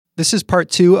This is part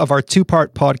 2 of our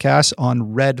 2-part podcast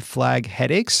on red flag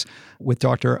headaches with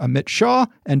Dr. Amit Shah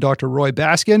and Dr. Roy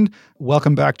Baskin.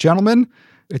 Welcome back, gentlemen.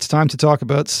 It's time to talk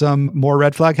about some more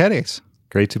red flag headaches.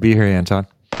 Great to be here, Anton.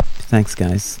 Thanks,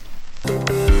 guys.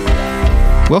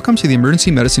 Welcome to the Emergency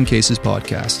Medicine Cases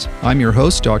podcast. I'm your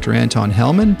host, Dr. Anton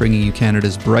Hellman, bringing you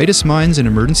Canada's brightest minds in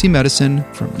emergency medicine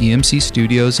from EMC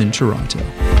Studios in Toronto.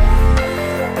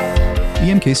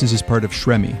 EM Cases is part of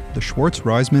SHREMI, the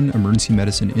Schwartz-Reisman Emergency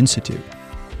Medicine Institute.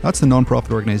 That's the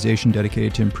nonprofit organization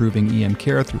dedicated to improving EM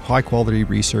care through high-quality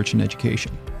research and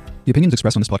education. The opinions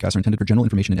expressed on this podcast are intended for general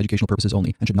information and educational purposes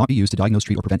only and should not be used to diagnose,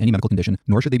 treat, or prevent any medical condition,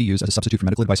 nor should they be used as a substitute for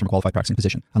medical advice from a qualified practicing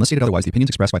physician. Unless stated otherwise, the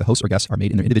opinions expressed by the hosts or guests are made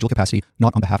in their individual capacity,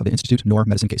 not on behalf of the Institute nor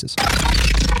Medicine Cases.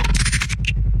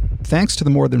 Thanks to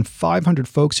the more than 500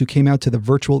 folks who came out to the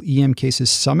virtual EM Cases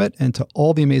Summit and to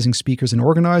all the amazing speakers and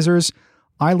organizers,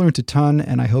 I learned a ton,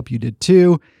 and I hope you did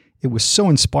too. It was so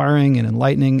inspiring and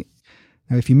enlightening.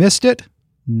 Now, if you missed it,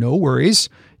 no worries.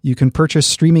 You can purchase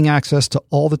streaming access to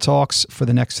all the talks for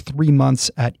the next 3 months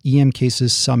at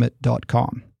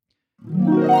emcasessummit.com.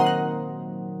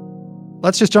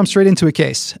 Let's just jump straight into a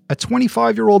case. A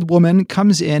 25-year-old woman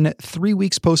comes in 3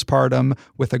 weeks postpartum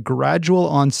with a gradual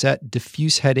onset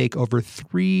diffuse headache over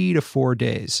 3 to 4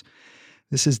 days.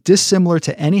 This is dissimilar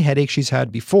to any headache she's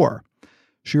had before.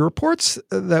 She reports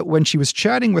that when she was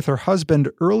chatting with her husband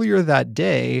earlier that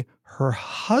day, her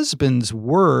husband's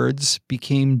words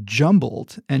became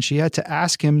jumbled and she had to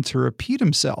ask him to repeat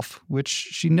himself, which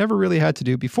she never really had to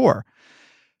do before.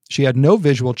 She had no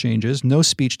visual changes, no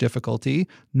speech difficulty,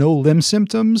 no limb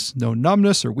symptoms, no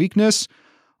numbness or weakness.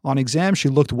 On exam, she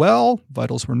looked well,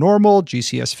 vitals were normal,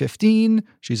 GCS 15,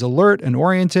 she's alert and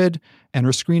oriented, and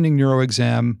her screening neuro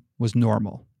exam was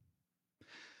normal.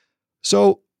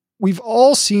 So, we've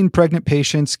all seen pregnant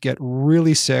patients get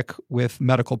really sick with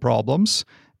medical problems,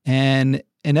 and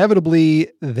inevitably,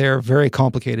 they're very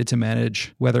complicated to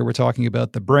manage, whether we're talking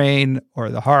about the brain or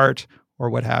the heart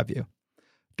or what have you.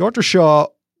 Dr. Shah,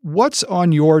 what's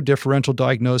on your differential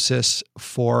diagnosis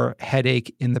for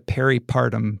headache in the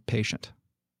peripartum patient?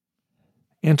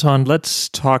 Anton, let's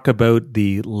talk about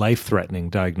the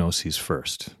life-threatening diagnoses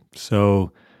first.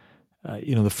 So,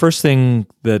 the first thing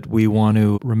that we want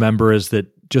to remember is that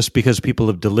just because people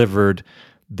have delivered,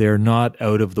 they're not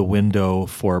out of the window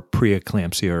for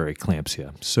preeclampsia or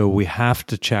eclampsia. So we have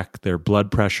to check their blood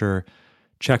pressure,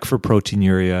 check for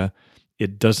proteinuria.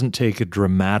 It doesn't take a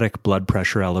dramatic blood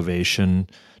pressure elevation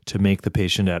to make the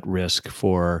patient at risk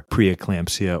for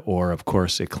preeclampsia, or of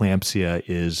course, eclampsia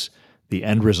is the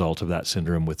end result of that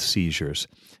syndrome with seizures.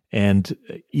 And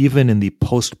even in the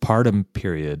postpartum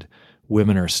period,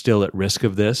 women are still at risk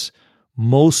of this,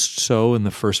 most so in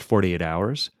the first 48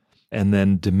 hours, and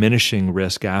then diminishing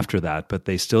risk after that, but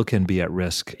they still can be at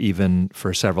risk even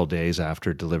for several days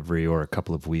after delivery or a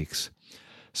couple of weeks.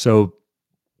 So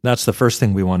that's the first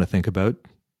thing we want to think about.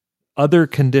 Other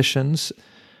conditions,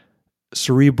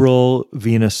 cerebral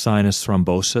venous sinus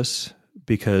thrombosis,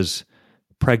 because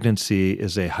pregnancy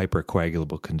is a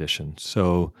hypercoagulable condition.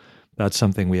 So that's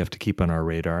something we have to keep on our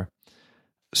radar.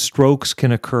 Strokes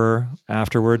can occur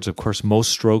afterwards. Of course,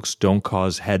 most strokes don't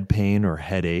cause head pain or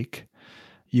headache.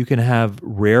 You can have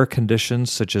rare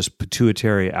conditions such as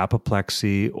pituitary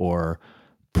apoplexy or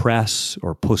PRES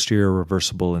or posterior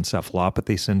reversible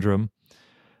encephalopathy syndrome.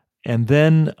 And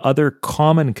then other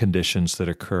common conditions that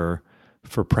occur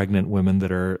for pregnant women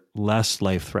that are less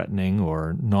life-threatening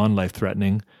or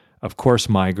non-life-threatening. Of course,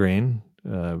 migraine,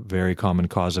 a very common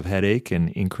cause of headache and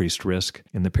increased risk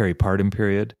in the peripartum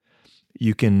period.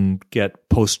 You can get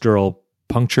postdural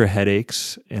puncture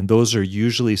headaches, and those are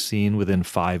usually seen within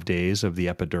 5 days of the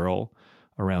epidural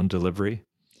around delivery.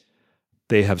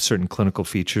 They have certain clinical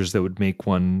features that would make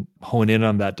one hone in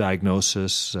on that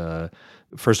diagnosis.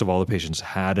 First of all, the patients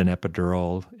had an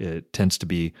epidural. It tends to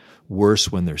be worse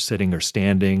when they're sitting or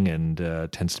standing and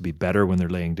tends to be better when they're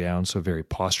laying down, so a very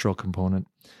postural component.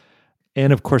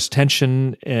 And of course,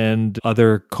 tension and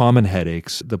other common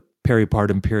headaches. The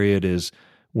peripartum period is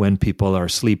when people are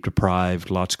sleep deprived,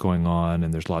 lots going on,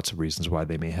 and there's lots of reasons why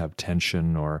they may have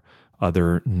tension or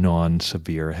other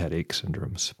non-severe headache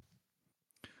syndromes.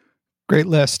 Great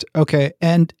list. Okay.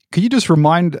 And could you just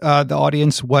remind the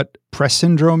audience what PRES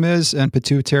syndrome is and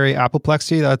pituitary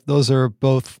apoplexy? Those are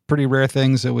both pretty rare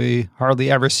things that we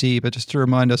hardly ever see, but just to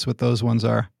remind us what those ones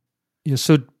are. Yeah,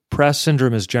 so PRES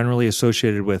syndrome is generally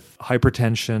associated with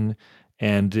hypertension,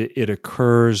 and it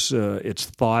occurs, it's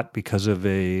thought, because of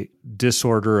a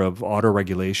disorder of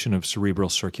autoregulation of cerebral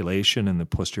circulation in the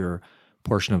posterior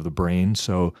portion of the brain.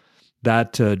 So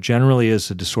that generally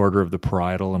is a disorder of the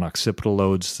parietal and occipital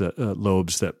lobes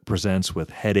that presents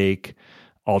with headache,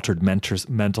 altered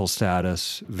mental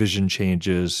status, vision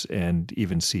changes, and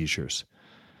even seizures.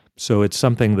 So it's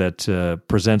something that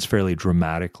presents fairly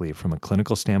dramatically from a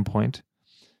clinical standpoint.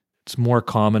 It's more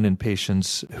common in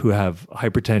patients who have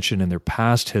hypertension in their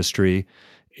past history.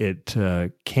 It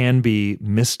can be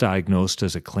misdiagnosed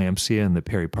as eclampsia in the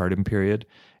peripartum period.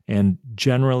 And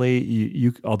generally,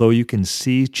 you although you can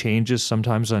see changes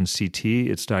sometimes on CT,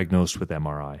 it's diagnosed with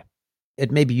MRI.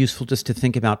 It may be useful just to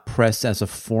think about PRES as a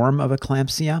form of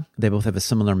eclampsia. They both have a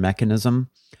similar mechanism,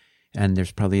 and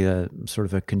there's probably a sort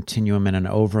of a continuum and an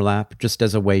overlap, just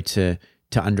as a way to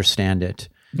understand it.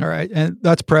 All right, and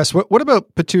that's PRES. What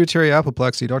about pituitary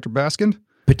apoplexy, Dr. Baskin?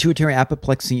 Pituitary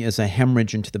apoplexy is a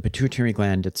hemorrhage into the pituitary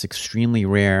gland. It's extremely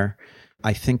rare.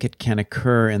 I think it can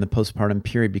occur in the postpartum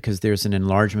period because there's an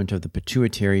enlargement of the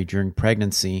pituitary during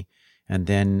pregnancy. And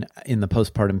then in the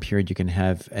postpartum period, you can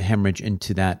have a hemorrhage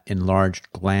into that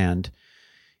enlarged gland.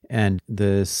 And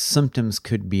the symptoms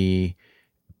could be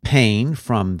pain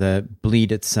from the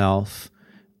bleed itself,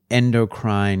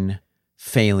 endocrine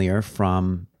failure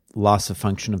from loss of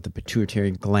function of the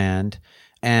pituitary gland,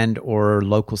 and or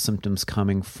local symptoms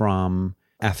coming from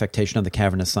affectation of the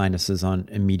cavernous sinuses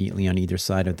immediately on either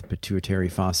side of the pituitary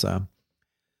fossa.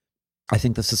 I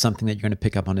think this is something that you're going to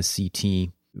pick up on a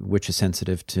CT, which is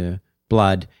sensitive to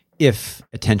blood, if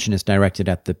attention is directed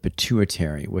at the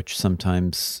pituitary, which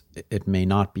sometimes it may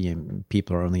not be.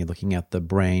 People are only looking at the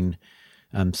brain,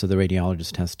 so the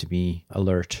radiologist has to be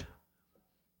alert.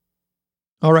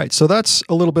 All right, so that's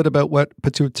a little bit about what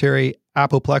pituitary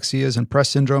apoplexy is and PRES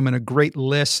syndrome, and a great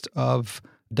list of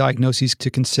diagnoses to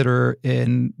consider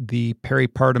in the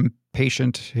peripartum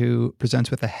patient who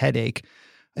presents with a headache.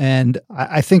 And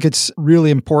I think it's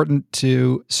really important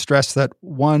to stress that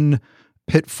one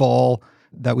pitfall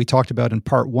that we talked about in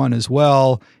part one as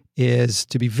well is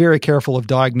to be very careful of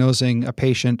diagnosing a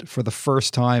patient for the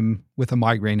first time with a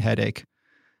migraine headache.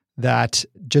 That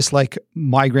just like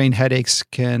migraine headaches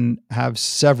can have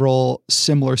several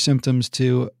similar symptoms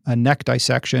to a neck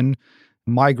dissection,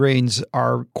 migraines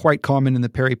are quite common in the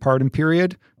peripartum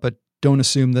period, but don't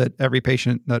assume that every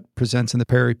patient that presents in the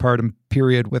peripartum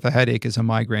period with a headache is a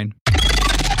migraine.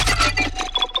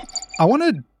 I want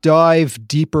to dive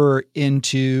deeper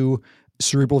into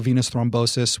cerebral venous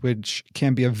thrombosis, which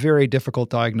can be a very difficult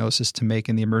diagnosis to make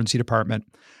in the emergency department.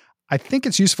 I think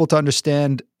it's useful to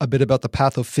understand a bit about the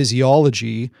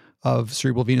pathophysiology of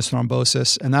cerebral venous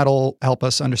thrombosis, and that'll help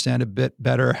us understand a bit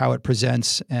better how it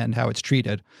presents and how it's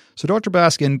treated. So Dr.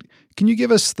 Baskin, can you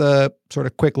give us the sort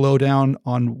of quick lowdown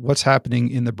on what's happening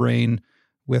in the brain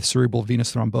with cerebral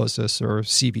venous thrombosis, or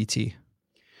CVT?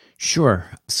 Sure.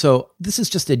 So this is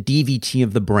just a DVT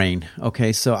of the brain.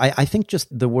 Okay. So I think just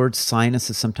the word sinus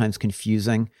is sometimes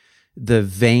confusing. The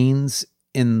veins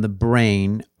in the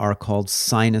brain are called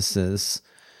sinuses,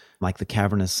 like the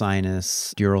cavernous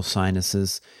sinus, dural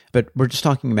sinuses. But we're just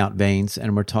talking about veins,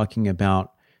 and we're talking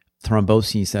about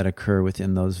thromboses that occur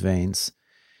within those veins.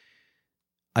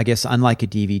 I guess unlike a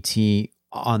DVT,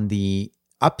 on the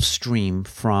upstream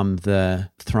from the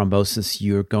thrombosis,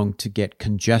 you're going to get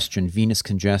congestion, venous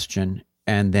congestion,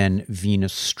 and then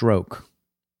venous stroke.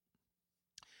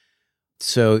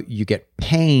 So you get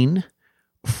pain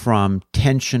from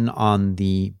tension on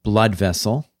the blood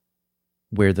vessel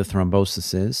where the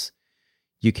thrombosis is.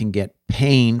 You can get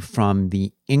pain from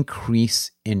the increase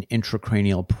in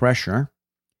intracranial pressure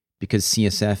because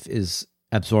CSF is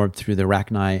absorbed through the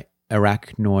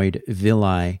arachnoid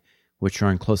villi, which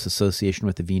are in close association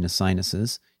with the venous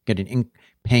sinuses. You get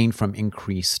pain from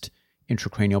increased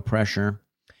intracranial pressure.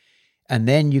 And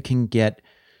then you can get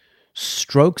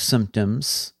stroke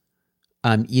symptoms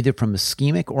either from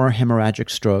ischemic or hemorrhagic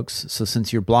strokes. So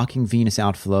since you're blocking venous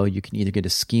outflow, you can either get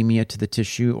ischemia to the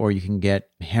tissue or you can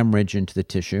get hemorrhage into the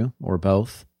tissue, or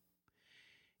both.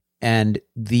 And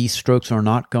these strokes are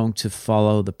not going to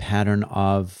follow the pattern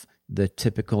of the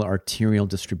typical arterial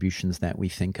distributions that we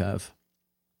think of.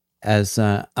 As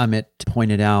Amit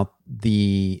pointed out,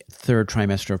 the third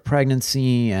trimester of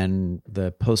pregnancy and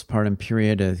the postpartum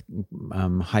period, a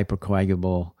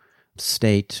hypercoagulable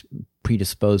state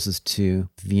predisposes to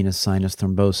venous sinus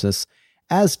thrombosis,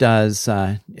 as does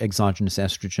exogenous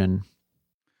estrogen.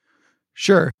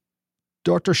 Sure.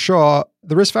 Dr. Shaw,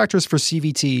 the risk factors for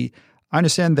CVT, I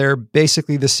understand they're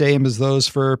basically the same as those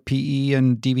for PE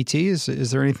and DVT.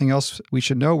 Is there anything else we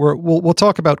should know? We'll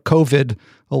talk about COVID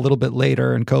a little bit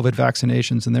later, and COVID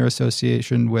vaccinations and their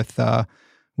association with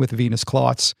venous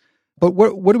clots. But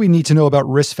what do we need to know about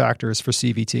risk factors for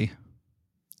CVT?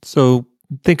 So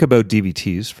think about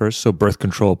DVTs first. So birth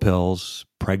control pills,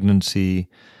 pregnancy,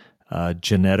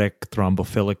 genetic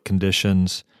thrombophilic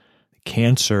conditions,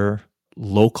 cancer,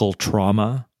 local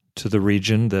trauma, to the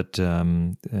region that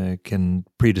can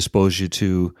predispose you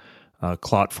to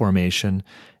clot formation.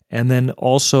 And then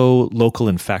also local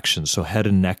infections, so head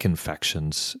and neck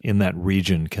infections in that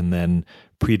region can then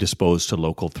predispose to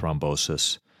local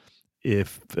thrombosis.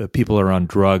 If people are on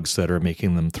drugs that are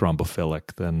making them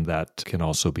thrombophilic, then that can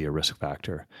also be a risk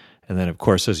factor. And then, of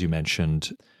course, as you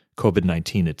mentioned,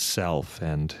 COVID-19 itself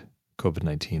and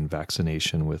COVID-19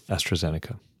 vaccination with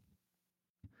AstraZeneca.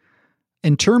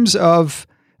 In terms of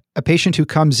a patient who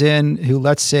comes in who,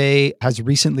 let's say, has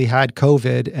recently had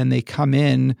COVID and they come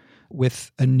in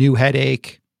with a new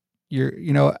headache,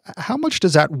 how much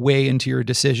does that weigh into your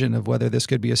decision of whether this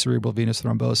could be a cerebral venous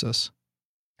thrombosis?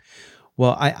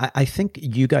 Well, I think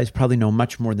you guys probably know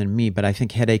much more than me, but I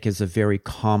think headache is a very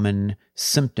common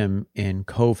symptom in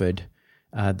COVID.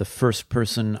 The first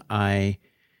person I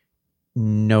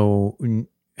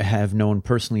have known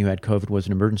personally who had COVID was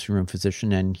an emergency room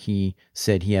physician, and he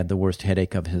said he had the worst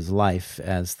headache of his life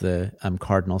as the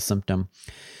cardinal symptom.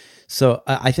 So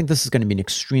I think this is going to be an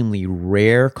extremely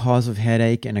rare cause of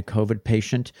headache in a COVID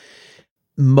patient.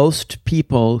 Most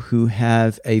people who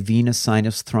have a venous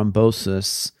sinus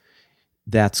thrombosis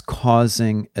that's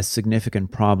causing a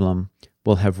significant problem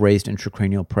will have raised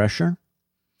intracranial pressure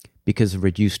because of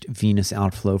reduced venous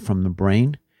outflow from the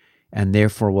brain, and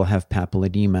therefore will have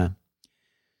papilledema.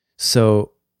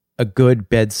 So a good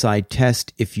bedside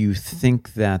test, if you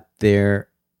think that there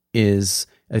is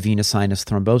a venous sinus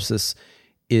thrombosis,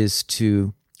 is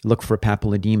to look for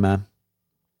papilledema.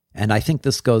 And I think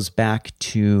this goes back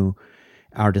to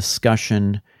our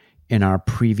discussion in our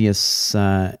previous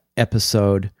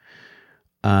episode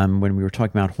when we were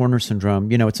talking about Horner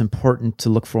syndrome. It's important to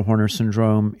look for Horner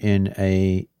syndrome in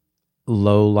a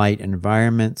low light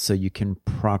environment so you can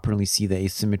properly see the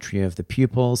asymmetry of the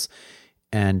pupils.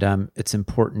 And it's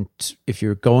important, if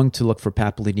you're going to look for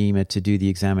papilledema, to do the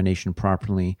examination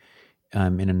properly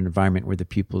in an environment where the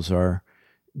pupils are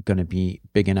going to be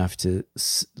big enough to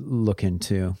look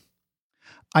into.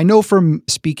 I know from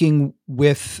speaking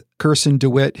with Kirsten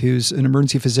DeWitt, who's an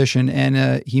emergency physician and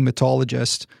a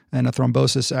hematologist and a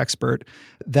thrombosis expert,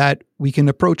 that we can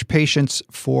approach patients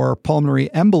for pulmonary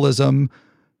embolism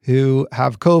who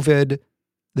have COVID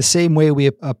the same way we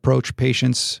approach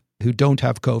patients who don't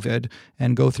have COVID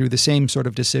and go through the same sort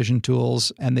of decision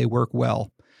tools, and they work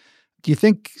well. Do you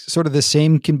think sort of the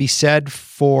same can be said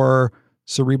for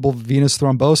cerebral venous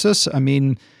thrombosis? I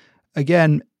mean,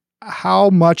 again, how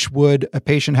much would a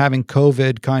patient having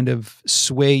COVID kind of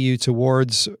sway you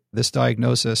towards this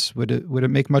diagnosis? Would it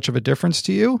make much of a difference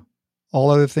to you, all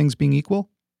other things being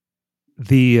equal?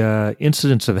 The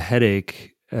incidence of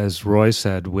headache, as Roy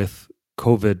said, with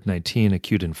COVID-19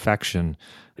 acute infection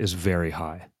is very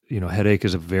high. Headache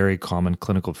is a very common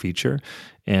clinical feature,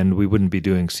 and we wouldn't be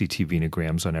doing CT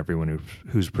venograms on everyone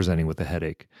who's presenting with a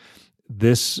headache.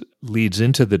 This leads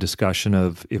into the discussion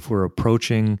of if we're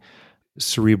approaching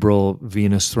cerebral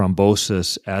venous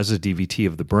thrombosis as a DVT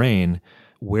of the brain,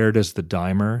 where does the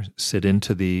dimer sit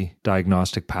into the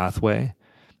diagnostic pathway?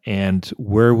 And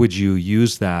where would you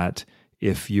use that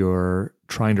if you're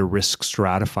trying to risk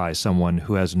stratify someone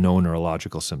who has no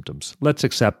neurological symptoms? Let's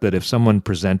accept that if someone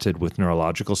presented with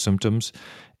neurological symptoms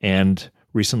and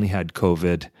recently had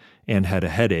COVID and had a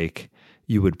headache,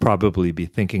 you would probably be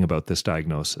thinking about this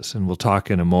diagnosis. And we'll talk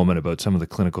in a moment about some of the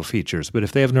clinical features. But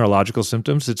if they have neurological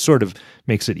symptoms, it sort of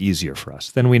makes it easier for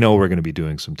us. Then we know we're going to be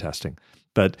doing some testing.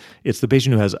 But it's the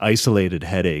patient who has isolated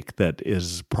headache that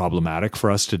is problematic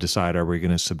for us to decide, are we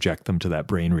going to subject them to that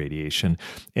brain radiation?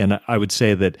 And I would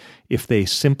say that if they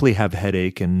simply have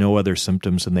headache and no other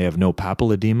symptoms and they have no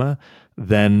papilledema,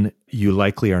 then you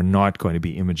likely are not going to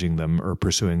be imaging them or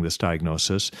pursuing this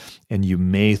diagnosis. And you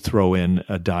may throw in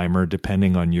a dimer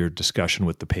depending on your discussion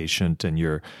with the patient and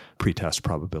your pretest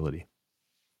probability.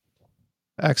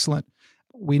 Excellent.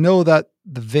 We know that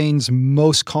the veins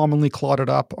most commonly clotted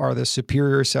up are the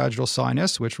superior sagittal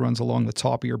sinus, which runs along the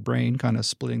top of your brain, kind of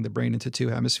splitting the brain into two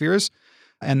hemispheres,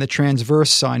 and the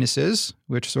transverse sinuses,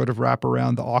 which sort of wrap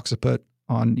around the occiput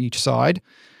on each side.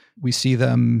 We see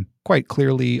them quite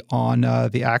clearly on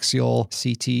the axial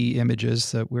CT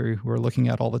images that we're looking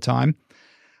at all the time.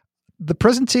 The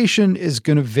presentation is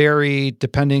going to vary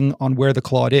depending on where the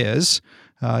clot is,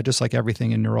 just like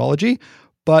everything in neurology.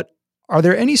 But are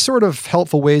there any sort of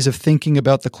helpful ways of thinking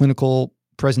about the clinical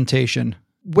presentation?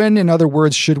 When, in other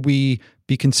words, should we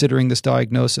be considering this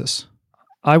diagnosis?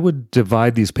 I would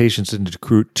divide these patients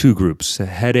into two groups,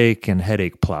 headache and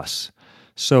headache plus.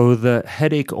 So the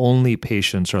headache-only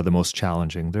patients are the most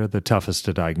challenging. They're the toughest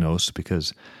to diagnose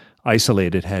because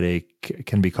isolated headache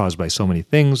can be caused by so many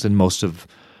things, and most of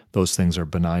those things are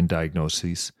benign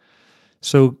diagnoses.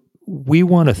 So we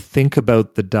want to think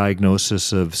about the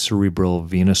diagnosis of cerebral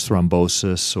venous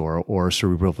thrombosis or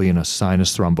cerebral venous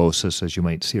sinus thrombosis, as you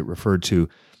might see it referred to,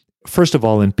 first of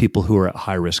all, in people who are at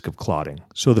high risk of clotting.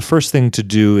 So the first thing to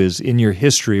do is, in your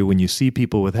history, when you see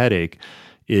people with headache,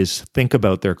 is think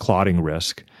about their clotting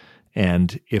risk.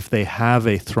 And if they have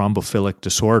a thrombophilic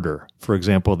disorder, for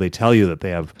example, they tell you that they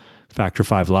have factor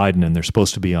V Leiden and they're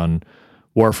supposed to be on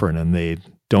warfarin and they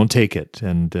don't take it,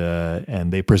 and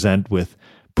they present with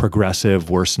progressive,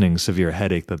 worsening, severe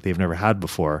headache that they've never had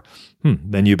before,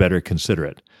 then you better consider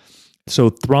it. So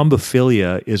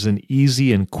thrombophilia is an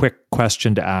easy and quick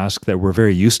question to ask that we're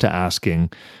very used to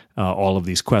asking all of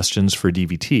these questions for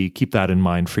DVT. Keep that in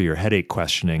mind for your headache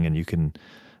questioning, and you can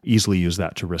easily use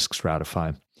that to risk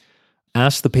stratify.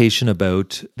 Ask the patient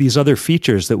about these other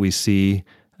features that we see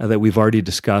that we've already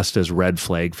discussed as red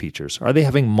flag features. Are they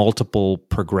having multiple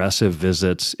progressive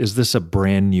visits? Is this a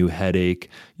brand new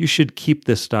headache? You should keep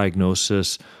this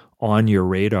diagnosis on your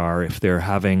radar if they're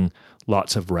having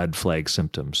lots of red flag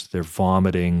symptoms. They're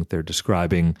vomiting, they're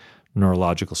describing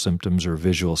neurological symptoms or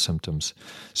visual symptoms.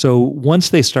 So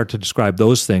once they start to describe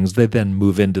those things, they then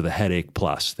move into the headache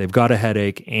plus. They've got a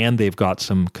headache and they've got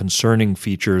some concerning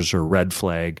features or red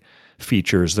flag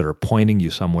features that are pointing you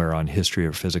somewhere on history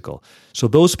or physical. So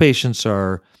those patients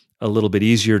are a little bit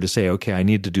easier to say, okay, I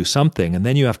need to do something. And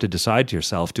then you have to decide to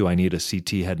yourself, do I need a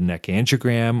CT head and neck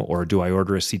angiogram or do I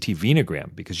order a CT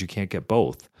venogram? Because you can't get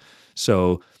both.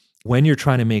 So when you're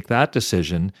trying to make that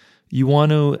decision, you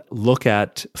want to look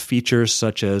at features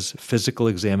such as physical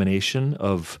examination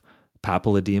of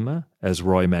papilledema, as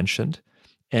Roy mentioned.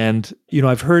 And,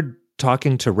 I've heard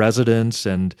talking to residents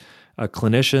and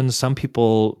clinicians, some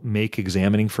people make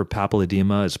examining for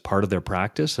papilledema as part of their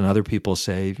practice, and other people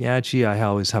say, I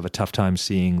always have a tough time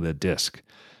seeing the disc.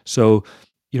 So,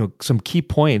 some key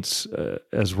points,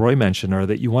 as Roy mentioned, are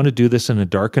that you want to do this in a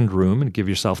darkened room and give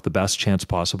yourself the best chance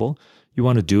possible. You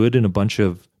want to do it in a bunch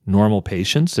of normal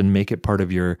patients and make it part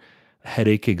of your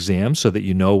headache exam so that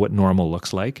you know what normal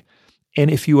looks like. And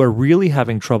if you are really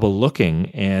having trouble looking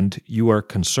and you are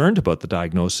concerned about the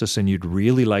diagnosis and you'd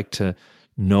really like to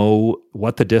know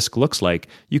what the disc looks like,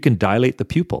 you can dilate the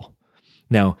pupil.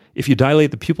 Now, if you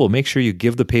dilate the pupil, make sure you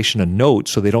give the patient a note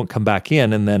so they don't come back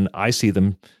in and then I see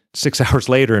them 6 hours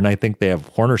later and I think they have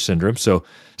Horner syndrome. So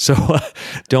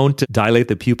don't dilate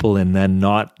the pupil and then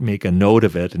not make a note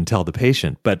of it and tell the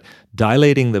patient. But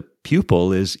dilating the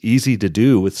pupil is easy to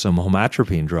do with some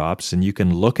homatropine drops, and you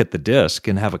can look at the disc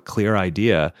and have a clear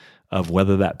idea of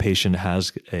whether that patient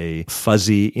has a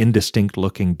fuzzy,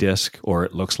 indistinct-looking disc or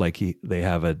it looks like they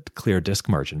have a clear disc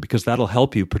margin, because that'll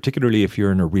help you, particularly if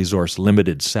you're in a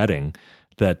resource-limited setting,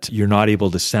 that you're not able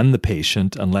to send the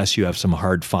patient unless you have some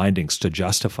hard findings to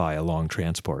justify a long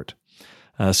transport.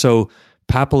 So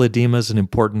papilledema is an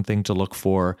important thing to look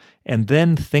for, and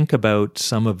then think about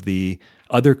some of the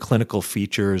other clinical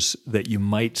features that you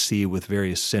might see with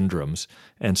various syndromes.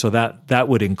 And so that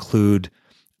would include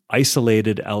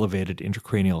isolated elevated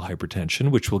intracranial hypertension,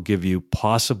 which will give you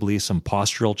possibly some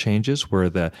postural changes where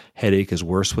the headache is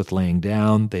worse with laying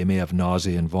down. They may have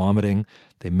nausea and vomiting.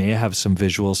 They may have some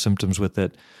visual symptoms with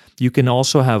it. You can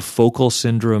also have focal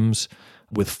syndromes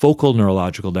with focal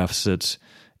neurological deficits.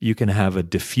 You can have a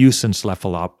diffuse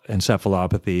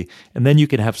encephalopathy, and then you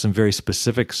can have some very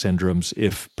specific syndromes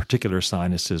if particular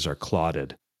sinuses are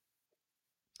clotted.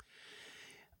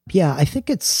 Yeah, I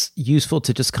think it's useful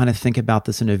to just kind of think about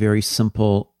this in a very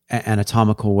simple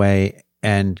anatomical way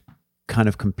and kind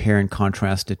of compare and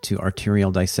contrast it to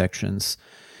arterial dissections.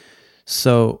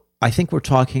 So I think we're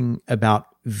talking about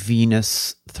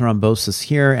venous thrombosis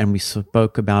here, and we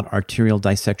spoke about arterial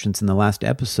dissections in the last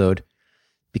episode,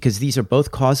 because these are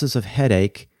both causes of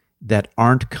headache that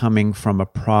aren't coming from a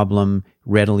problem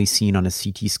readily seen on a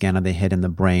CT scan of the head and the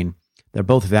brain. They're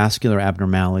both vascular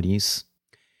abnormalities,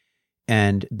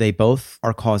 and they both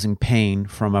are causing pain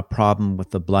from a problem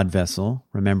with the blood vessel.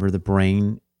 Remember, the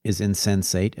brain is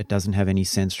insensate. It doesn't have any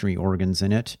sensory organs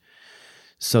in it.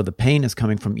 So the pain is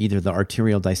coming from either the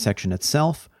arterial dissection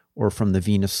itself or from the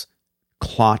venous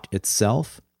clot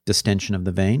itself, distension of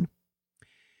the vein.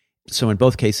 So in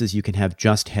both cases, you can have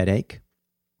just headache.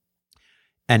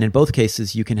 And in both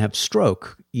cases, you can have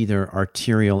stroke, either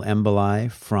arterial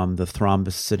emboli from the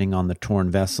thrombus sitting on the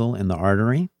torn vessel in the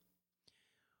artery,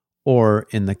 or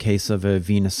in the case of a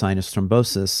venous sinus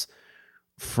thrombosis,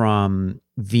 from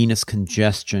venous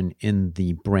congestion in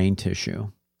the brain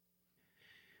tissue.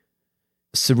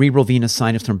 Cerebral venous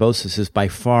sinus thrombosis is by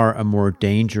far a more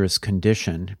dangerous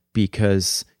condition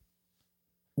because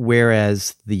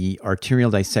whereas the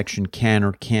arterial dissection can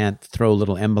or can't throw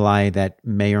little emboli that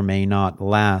may or may not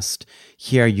last,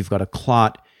 here you've got a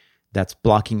clot that's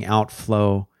blocking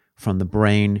outflow from the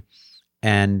brain,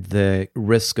 and the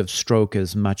risk of stroke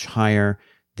is much higher.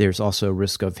 There's also a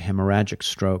risk of hemorrhagic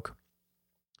stroke.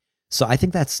 So I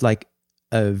think that's like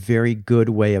a very good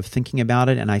way of thinking about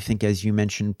it. And I think, as you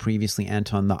mentioned previously,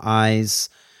 Anton, the eyes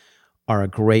are a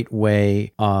great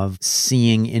way of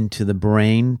seeing into the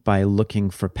brain by looking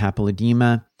for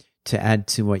papilledema. To add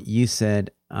to what you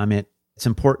said, Amit, it's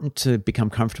important to become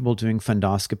comfortable doing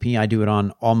fundoscopy. I do it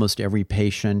on almost every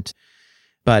patient,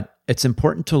 but it's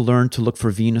important to learn to look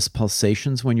for venous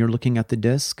pulsations when you're looking at the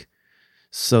disc.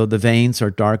 So the veins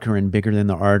are darker and bigger than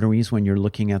the arteries when you're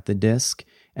looking at the disc.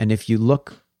 And if you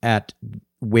look at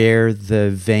where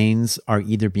the veins are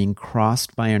either being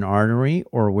crossed by an artery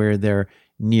or where they're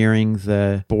nearing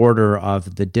the border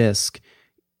of the disc,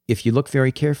 if you look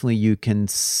very carefully, you can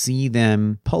see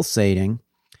them pulsating.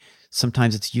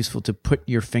 Sometimes it's useful to put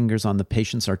your fingers on the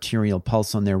patient's arterial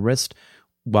pulse on their wrist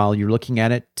while you're looking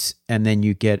at it, and then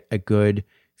you get a good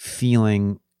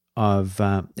feeling of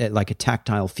like a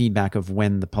tactile feedback of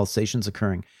when the pulsation's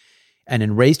occurring. And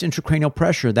in raised intracranial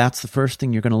pressure, that's the first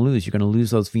thing you're going to lose. You're going to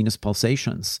lose those venous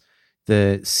pulsations.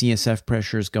 The CSF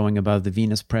pressure is going above the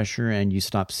venous pressure, and you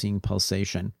stop seeing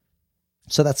pulsation.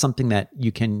 So that's something that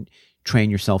you can train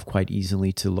yourself quite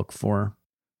easily to look for.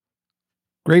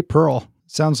 Great pearl.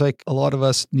 Sounds like a lot of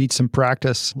us need some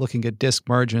practice looking at disc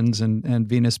margins and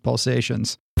venous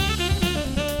pulsations.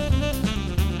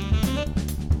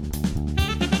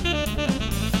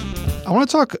 I want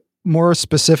to talk more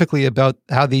specifically about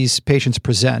how these patients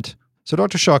present. So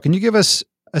Dr. Shaw, can you give us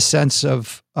a sense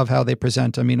of how they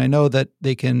present? I mean, I know that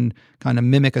they can kind of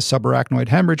mimic a subarachnoid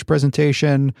hemorrhage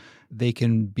presentation. They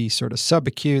can be sort of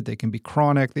subacute. They can be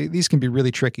chronic. These can be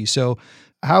really tricky. So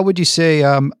how would you say,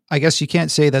 I guess you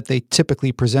can't say that they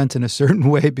typically present in a certain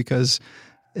way because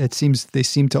they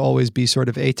seem to always be sort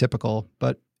of atypical.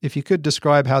 But if you could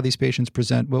describe how these patients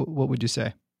present, what would you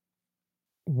say?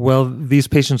 Well, these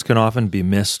patients can often be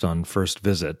missed on first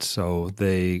visit, so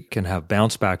they can have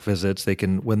bounce back visits.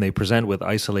 When they present with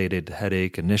isolated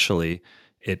headache initially,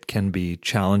 it can be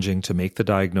challenging to make the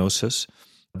diagnosis.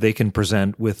 They can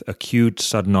present with acute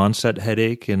sudden onset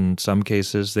headache. In some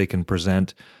cases, they can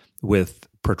present with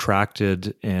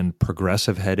protracted and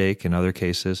progressive headache in other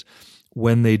cases.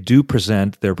 When they do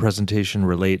present, their presentation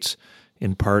relates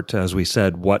in part to, as we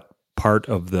said, what part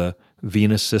of the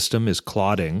venous system is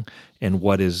clotting and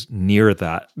what is near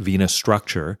that venous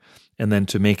structure. And then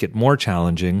to make it more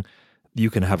challenging, you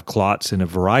can have clots in a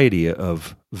variety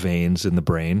of veins in the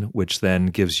brain, which then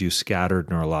gives you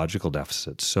scattered neurological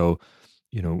deficits. So,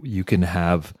 you can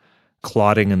have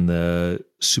clotting in the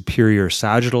superior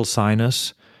sagittal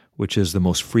sinus, which is the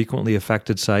most frequently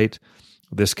affected site.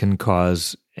 This can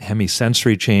cause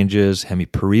hemisensory changes,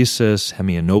 hemiparesis,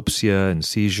 hemianopsia, and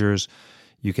seizures.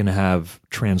 You can have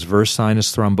transverse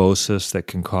sinus thrombosis that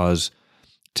can cause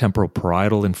temporal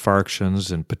parietal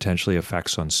infarctions and potentially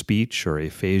effects on speech or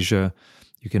aphasia.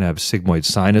 You can have sigmoid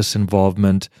sinus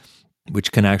involvement,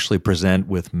 which can actually present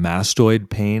with mastoid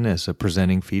pain as a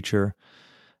presenting feature.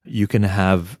 You can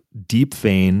have deep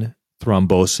vein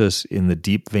thrombosis in the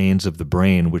deep veins of the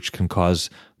brain, which can cause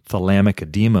thalamic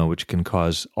edema, which can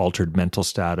cause altered mental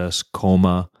status,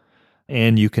 coma.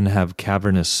 And you can have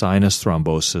cavernous sinus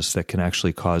thrombosis that can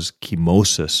actually cause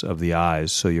chemosis of the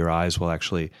eyes. So your eyes will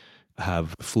actually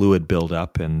have fluid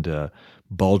buildup and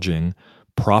bulging,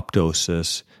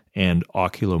 proptosis, and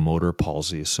oculomotor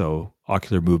palsy, so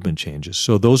ocular movement changes.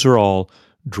 So those are all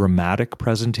dramatic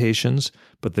presentations,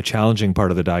 but the challenging part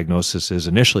of the diagnosis is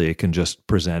initially it can just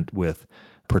present with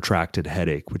protracted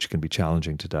headache, which can be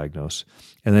challenging to diagnose.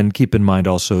 And then keep in mind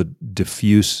also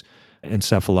diffuse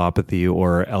encephalopathy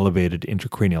or elevated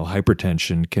intracranial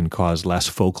hypertension can cause less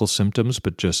focal symptoms,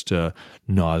 but just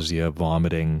nausea,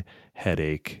 vomiting,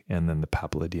 headache, and then the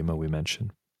papilledema we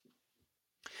mentioned.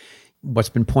 What's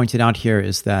been pointed out here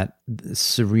is that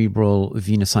cerebral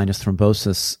venous sinus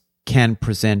thrombosis can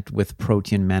present with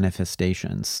protein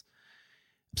manifestations.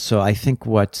 So I think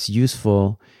what's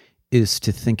useful is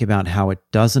to think about how it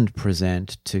doesn't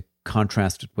present, to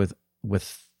contrast it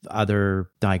with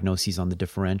other diagnoses on the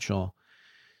differential.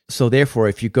 So therefore,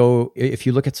 if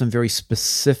you look at some very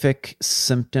specific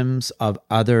symptoms of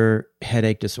other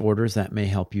headache disorders, that may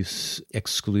help you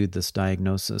exclude this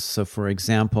diagnosis. So for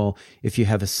example, if you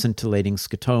have a scintillating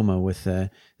scotoma with a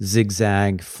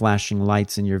zigzag flashing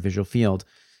lights in your visual field,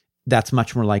 that's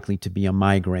much more likely to be a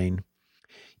migraine.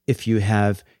 If you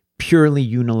have purely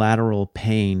unilateral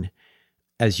pain,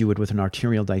 as you would with an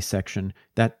arterial dissection,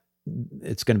 that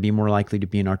it's going to be more likely to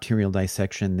be an arterial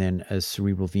dissection than a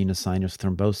cerebral venous sinus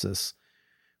thrombosis.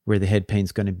 where the head pain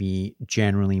is going to be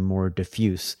generally more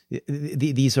diffuse.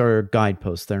 These are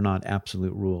guideposts. They're not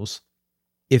absolute rules.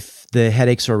 If the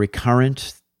headaches are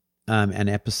recurrent and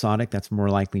episodic, that's more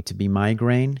likely to be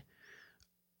migraine.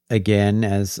 Again,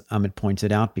 as Amit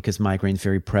pointed out, because migraine is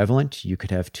very prevalent, you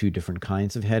could have two different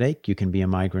kinds of headache. You can be a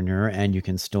migraineur and you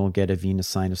can still get a venous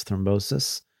sinus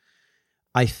thrombosis.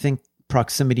 I think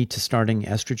proximity to starting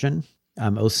estrogen,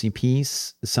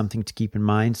 OCPs, is something to keep in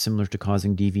mind, similar to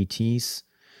causing DVTs.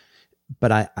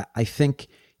 But I think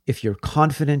if you're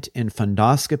confident in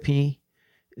fundoscopy,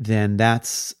 then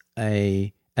that's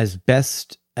as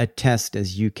best a test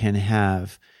as you can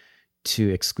have to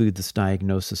exclude this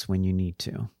diagnosis when you need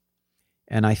to.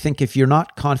 And I think if you're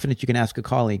not confident, you can ask a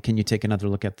colleague, can you take another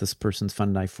look at this person's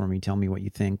fundi for me? Tell me what you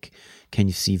think. Can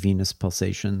you see venous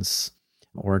pulsations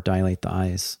or dilate the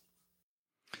eyes?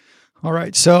 All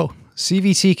right. So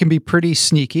CVT can be pretty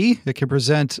sneaky. It can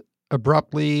present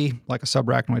abruptly like a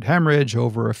subarachnoid hemorrhage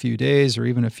over a few days or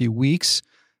even a few weeks.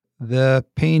 The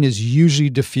pain is usually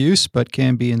diffuse, but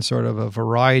can be in sort of a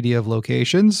variety of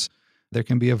locations. There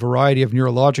can be a variety of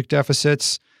neurologic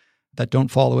deficits that don't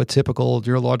follow a typical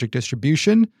neurologic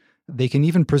distribution. They can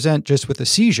even present just with a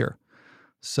seizure.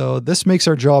 So this makes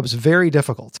our jobs very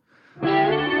difficult.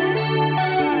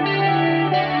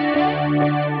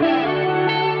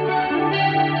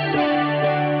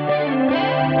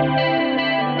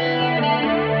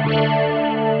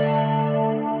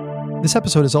 This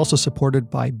episode is also supported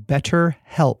by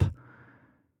BetterHelp.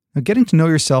 Now, getting to know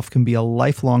yourself can be a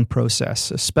lifelong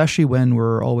process, especially when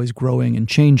we're always growing and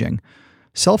changing.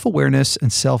 Self-awareness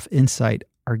and self-insight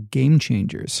are game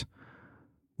changers.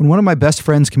 When one of my best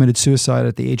friends committed suicide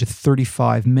at the age of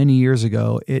 35 many years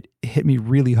ago, it hit me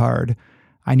really hard.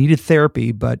 I needed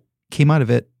therapy, but came out of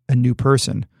it a new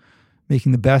person,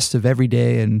 making the best of every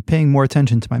day and paying more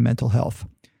attention to my mental health.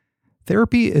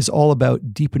 Therapy is all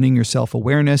about deepening your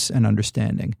self-awareness and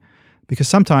understanding, because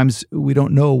sometimes we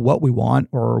don't know what we want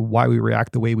or why we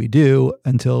react the way we do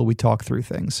until we talk through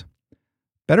things.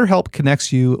 BetterHelp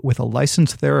connects you with a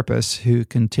licensed therapist who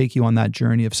can take you on that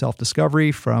journey of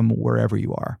self-discovery from wherever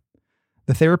you are.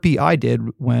 The therapy I did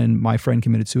when my friend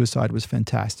committed suicide was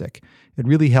fantastic. It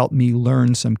really helped me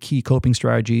learn some key coping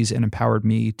strategies and empowered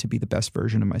me to be the best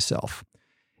version of myself.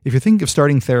 If you're thinking of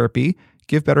starting therapy,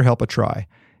 give BetterHelp a try.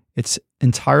 It's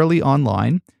entirely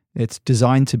online. It's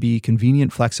designed to be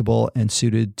convenient, flexible, and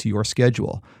suited to your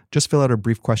schedule. Just fill out a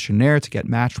brief questionnaire to get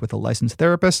matched with a licensed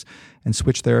therapist and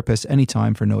switch therapists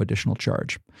anytime for no additional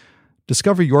charge.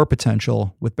 Discover your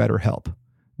potential with BetterHelp.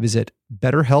 Visit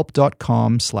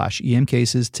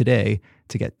betterhelp.com/emcases today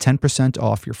to get 10%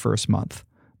 off your first month.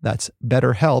 That's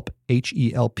BetterHelp,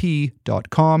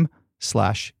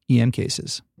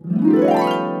 HELP.com/emcases.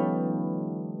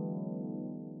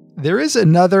 There is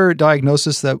another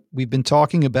diagnosis that we've been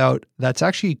talking about that's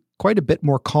actually quite a bit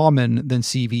more common than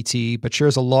CVT, but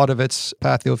shares a lot of its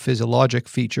pathophysiologic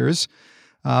features,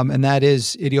 and that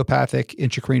is idiopathic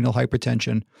intracranial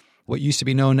hypertension, what used to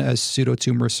be known as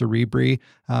pseudotumor cerebri.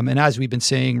 And as we've been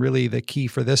saying, really the key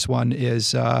for this one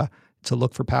is to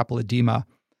look for papilledema.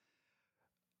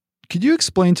 Could you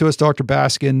explain to us, Dr.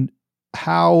 Baskin,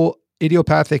 how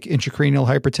idiopathic intracranial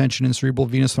hypertension and cerebral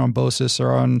venous thrombosis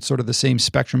are on sort of the same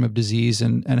spectrum of disease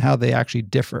and how they actually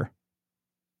differ?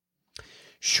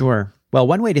 Sure. Well,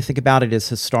 one way to think about it is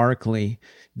historically,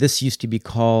 this used to be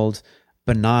called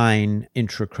benign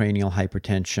intracranial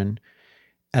hypertension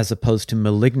as opposed to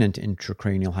malignant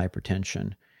intracranial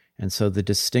hypertension. And so the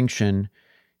distinction,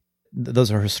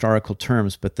 those are historical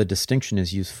terms, but the distinction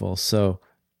is useful. So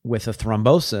with a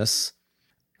thrombosis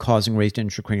causing raised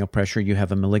intracranial pressure, you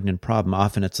have a malignant problem.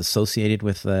 Often it's associated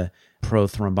with a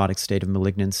prothrombotic state of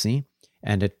malignancy,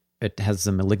 and it has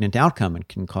a malignant outcome and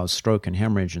can cause stroke and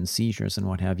hemorrhage and seizures and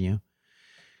what have you.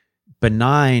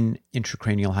 Benign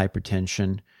intracranial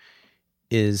hypertension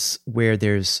is where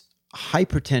there's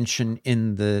hypertension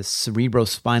in the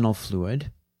cerebrospinal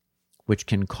fluid, which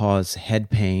can cause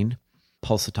head pain,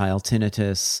 pulsatile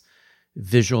tinnitus,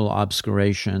 visual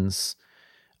obscurations,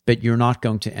 but you're not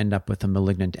going to end up with a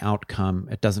malignant outcome.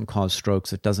 It doesn't cause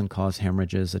strokes. It doesn't cause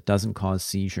hemorrhages. It doesn't cause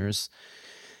seizures.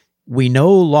 We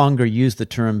no longer use the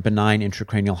term benign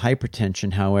intracranial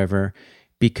hypertension, however,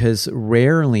 because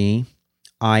rarely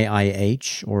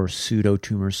IIH, or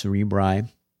pseudotumor cerebri,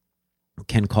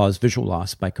 can cause visual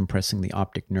loss by compressing the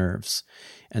optic nerves.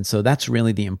 And so that's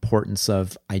really the importance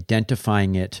of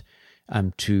identifying it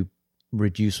to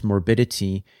reduce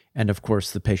morbidity. And of course,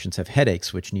 the patients have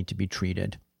headaches, which need to be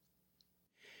treated.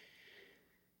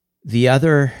 The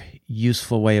other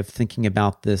useful way of thinking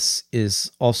about this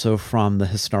is also from the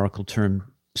historical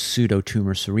term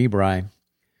pseudotumor cerebri.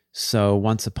 So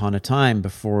once upon a time,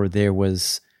 before there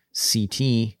was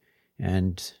CT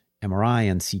and MRI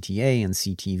and CTA and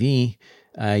CTV,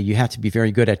 you had to be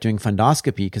very good at doing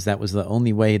fundoscopy because that was the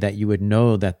only way that you would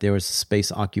know that there was a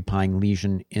space-occupying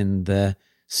lesion in the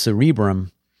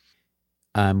cerebrum,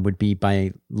 would be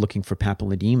by looking for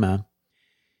papilledema.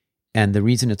 And the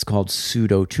reason it's called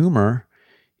pseudotumor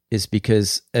is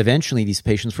because eventually these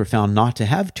patients were found not to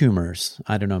have tumors.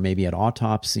 I don't know, maybe at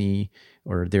autopsy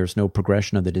or there's no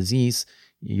progression of the disease.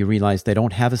 You realize they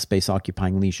don't have a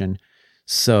space-occupying lesion,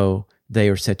 so they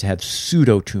are said to have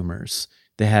pseudotumors.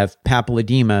 They have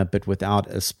papilledema, but without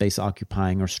a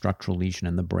space-occupying or structural lesion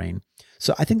in the brain.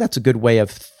 So I think that's a good way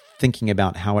of thinking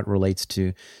about how it relates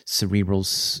to cerebral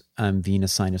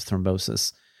venous sinus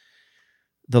thrombosis.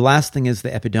 The last thing is the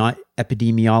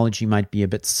epidemiology might be a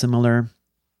bit similar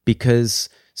because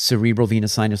cerebral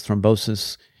venous sinus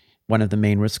thrombosis, one of the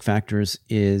main risk factors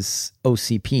is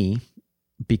OCP.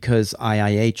 Because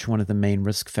IIH, one of the main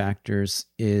risk factors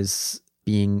is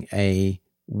being a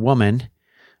woman.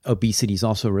 Obesity is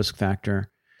also a risk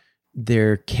factor.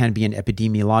 There can be an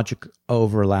epidemiologic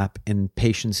overlap in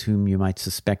patients whom you might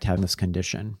suspect have this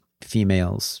condition,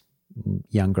 females,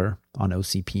 younger, on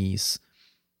OCPs.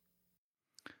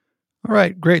 All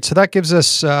right, great. So that gives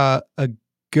us a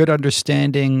good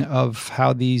understanding of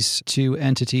how these two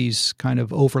entities kind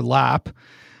of overlap.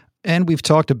 And we've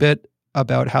talked a bit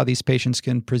about how these patients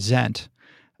can present.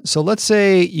 So let's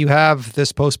say you have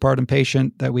this postpartum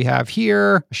patient that we have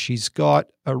here. She's got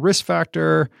a risk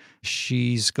factor.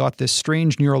 She's got this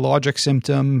strange neurologic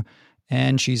symptom,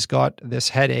 and she's got this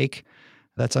headache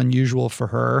that's unusual for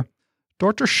her.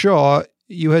 Dr. Shaw,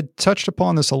 you had touched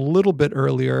upon this a little bit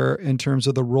earlier in terms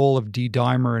of the role of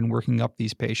D-dimer in working up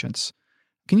these patients.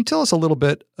 Can you tell us a little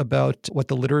bit about what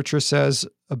the literature says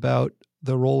about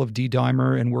the role of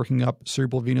D-dimer in working up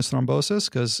cerebral venous thrombosis?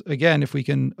 Because again, if we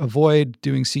can avoid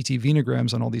doing CT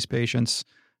venograms on all these patients,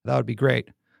 that would be great.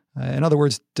 In other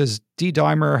words, does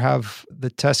D-dimer have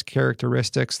the test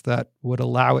characteristics that would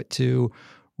allow it to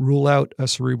rule out a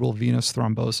cerebral venous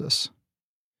thrombosis?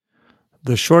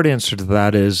 The short answer to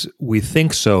that is we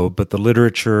think so, but the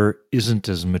literature isn't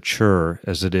as mature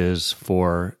as it is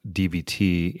for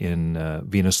DVT in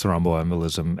venous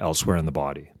thromboembolism elsewhere in the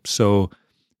body. So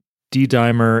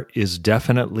D-dimer is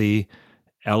definitely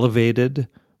elevated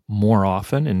more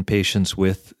often in patients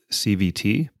with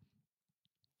CVT.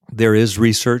 There is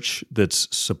research that's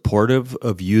supportive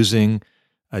of using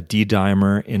a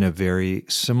D-dimer in a very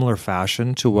similar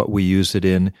fashion to what we use it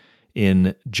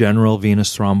in general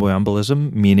venous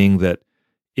thromboembolism, meaning that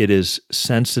it is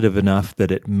sensitive enough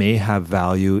that it may have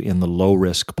value in the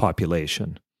low-risk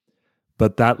population.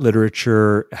 But that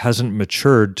literature hasn't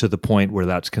matured to the point where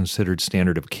that's considered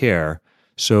standard of care.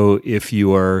 So if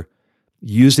you are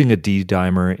using a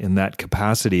D-dimer in that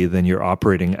capacity, then you're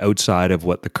operating outside of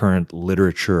what the current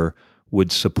literature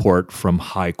would support from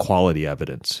high-quality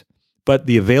evidence. But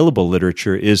the available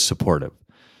literature is supportive.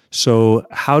 So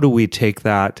how do we take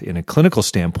that in a clinical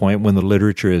standpoint when the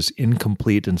literature is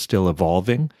incomplete and still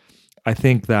evolving? I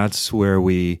think that's where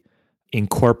we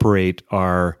incorporate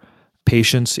our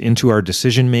patients into our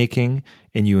decision-making,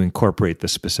 and you incorporate the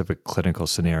specific clinical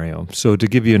scenario. So to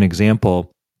give you an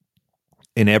example,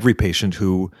 in every patient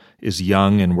who is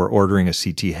young and we're ordering a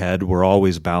CT head, we're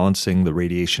always balancing the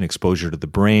radiation exposure to the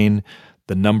brain,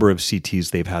 the number of CTs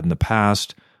they've had in the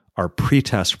past, our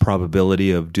pretest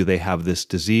probability of do they have this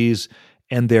disease,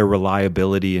 and their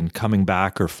reliability in coming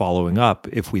back or following up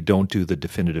if we don't do the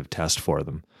definitive test for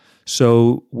them.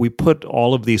 So we put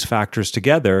all of these factors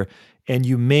together, and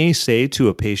you may say to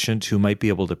a patient who might be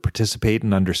able to participate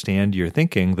and understand your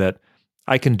thinking that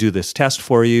I can do this test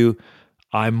for you.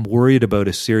 I'm worried about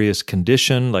a serious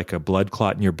condition like a blood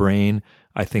clot in your brain.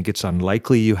 I think it's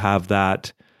unlikely you have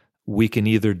that. We can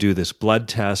either do this blood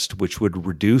test, which would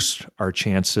reduce our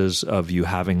chances of you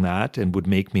having that and would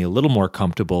make me a little more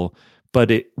comfortable,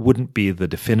 but it wouldn't be the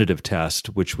definitive test,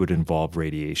 which would involve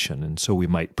radiation. And so we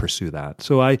might pursue that.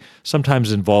 So I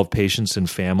sometimes involve patients and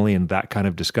family in that kind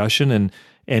of discussion.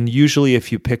 And usually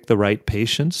if you pick the right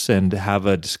patients and have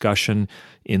a discussion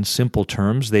in simple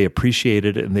terms, they appreciate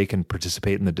it and they can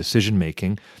participate in the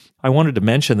decision-making. I wanted to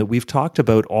mention that we've talked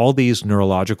about all these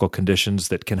neurological conditions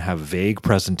that can have vague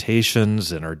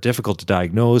presentations and are difficult to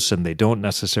diagnose, and they don't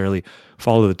necessarily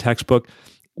follow the textbook.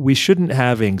 We shouldn't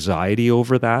have anxiety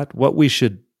over that. What we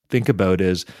should think about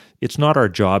is it's not our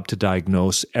job to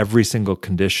diagnose every single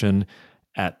condition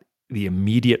at the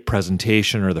immediate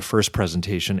presentation or the first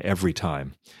presentation every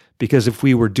time. Because if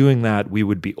we were doing that, we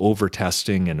would be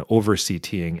over-testing and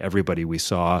over-CTing everybody we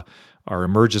saw, our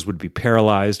emerges would be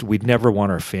paralyzed. We'd never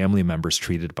want our family members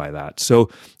treated by that. So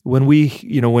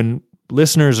when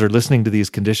listeners are listening to these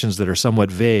conditions that are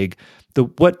somewhat vague,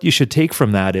 what you should take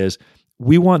from that is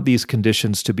we want these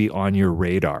conditions to be on your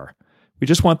radar. We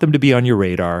just want them to be on your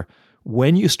radar.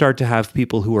 When you start to have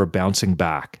people who are bouncing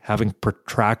back, having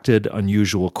protracted,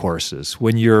 unusual courses,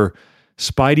 when your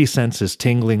spidey sense is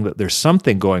tingling that there's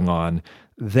something going on,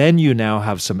 then you now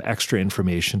have some extra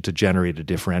information to generate a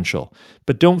differential.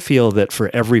 But don't feel that for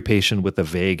every patient with a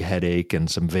vague headache and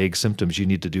some vague symptoms, you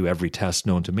need to do every test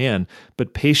known to man.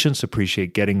 But patients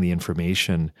appreciate getting the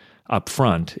information up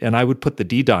front. And I would put the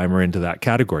D-dimer into that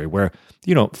category where,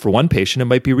 for one patient, it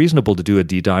might be reasonable to do a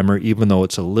D-dimer, even though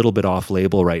it's a little bit off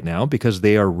label right now, because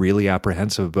they are really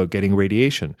apprehensive about getting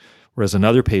radiation. Whereas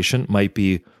another patient might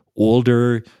be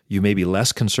older, you may be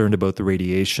less concerned about the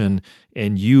radiation,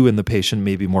 and you and the patient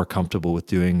may be more comfortable with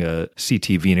doing a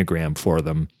CT venogram for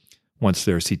them once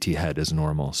their CT head is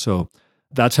normal. So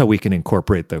that's how we can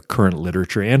incorporate the current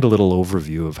literature and a little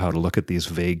overview of how to look at these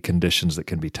vague conditions that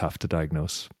can be tough to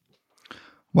diagnose.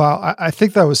 Wow, I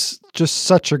think that was just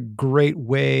such a great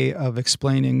way of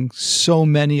explaining so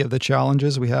many of the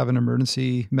challenges we have in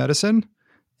emergency medicine,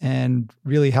 and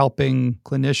really helping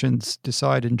clinicians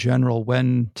decide in general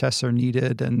when tests are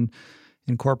needed and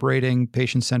incorporating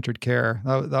patient-centered care.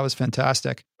 That was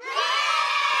fantastic.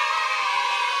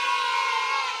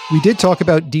 We did talk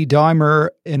about D-dimer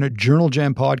in a Journal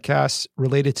Jam podcast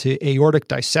related to aortic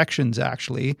dissections,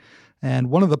 actually.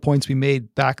 And one of the points we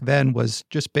made back then was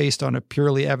just based on a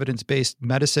purely evidence-based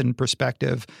medicine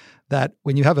perspective that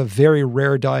when you have a very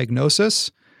rare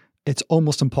diagnosis, it's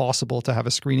almost impossible to have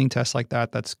a screening test like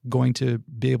that that's going to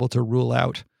be able to rule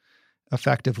out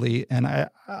effectively. And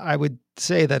I would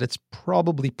say that it's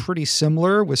probably pretty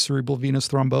similar with cerebral venous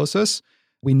thrombosis.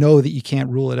 We know that you can't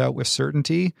rule it out with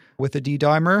certainty with a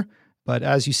D-dimer, but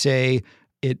as you say,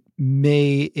 it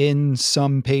may, in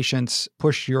some patients,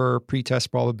 push your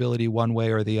pretest probability one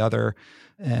way or the other.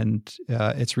 And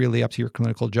it's really up to your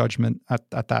clinical judgment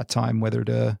at that time whether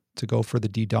to go for the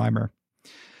D-dimer.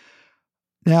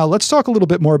 Now, let's talk a little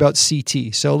bit more about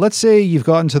CT. So let's say you've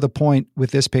gotten to the point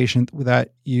with this patient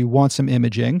that you want some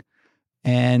imaging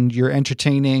and you're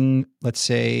entertaining, let's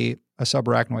say, a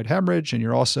subarachnoid hemorrhage, and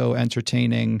you're also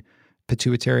entertaining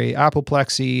pituitary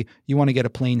apoplexy. You want to get a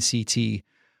plain CT.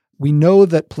 We know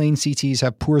that plain CTs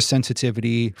have poor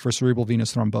sensitivity for cerebral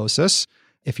venous thrombosis.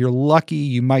 If you're lucky,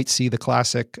 you might see the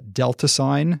classic delta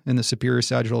sign in the superior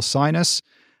sagittal sinus,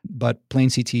 but plain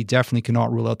CT definitely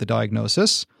cannot rule out the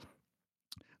diagnosis.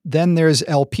 Then there's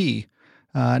LP.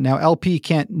 Now, LP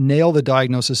can't nail the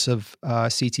diagnosis of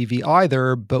CTV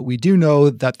either, but we do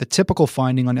know that the typical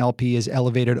finding on LP is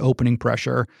elevated opening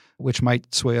pressure, which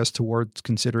might sway us towards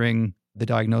considering the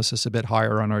diagnosis a bit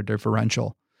higher on our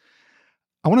differential.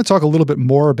 I want to talk a little bit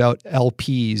more about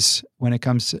LPs when it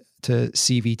comes to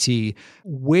CVT.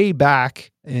 Way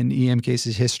back in EMK's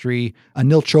history,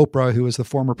 Anil Chopra, who was the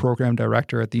former program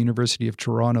director at the University of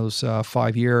Toronto's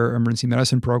 5-year emergency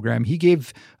medicine program, he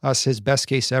gave us his best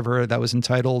case ever that was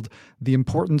entitled The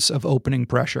Importance of Opening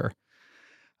Pressure.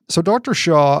 So Dr.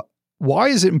 Shaw, why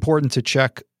is it important to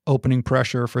check opening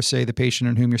pressure for, say, the patient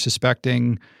in whom you're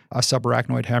suspecting a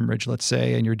subarachnoid hemorrhage, let's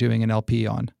say, and you're doing an LP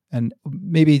on? And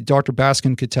maybe Dr.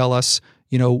 Baskin could tell us,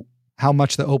 how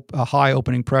much a high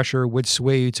opening pressure would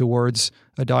sway you towards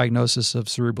a diagnosis of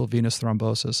cerebral venous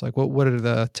thrombosis. Like, what are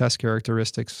the test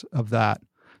characteristics of that?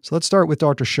 So let's start with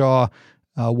Dr. Shaw.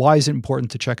 Why is it important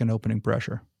to check an opening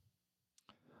pressure?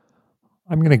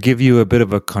 I'm going to give you a bit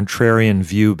of a contrarian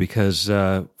view because,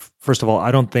 first of all,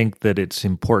 I don't think that it's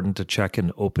important to check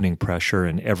an opening pressure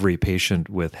in every patient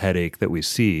with headache that we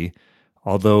see.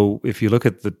 Although if you look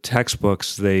at the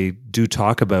textbooks, they do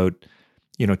talk about,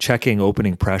 checking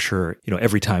opening pressure,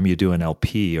 every time you do an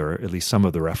LP, or at least some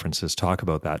of the references talk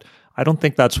about that. I don't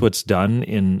think that's what's done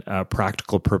in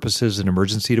practical purposes in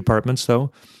emergency departments,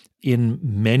 though. In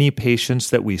many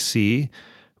patients that we see,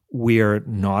 we are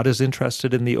not as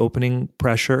interested in the opening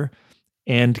pressure.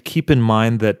 And keep in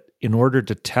mind that in order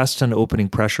to test an opening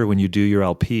pressure when you do your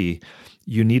LP,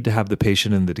 you need to have the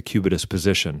patient in the decubitus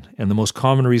position. And the most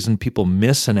common reason people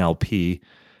miss an LP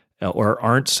or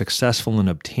aren't successful in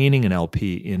obtaining an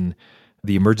LP in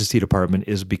the emergency department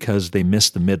is because they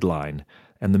miss the midline.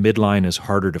 And the midline is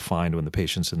harder to find when the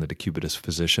patient's in the decubitus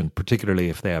position, particularly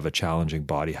if they have a challenging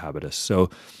body habitus. So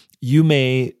you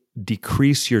may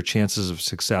decrease your chances of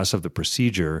success of the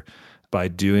procedure by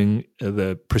doing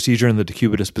the procedure in the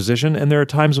decubitus position. And there are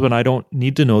times when I don't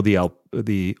need to know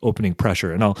the opening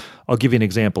pressure. And I'll give you an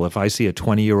example. If I see a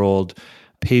 20-year-old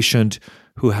patient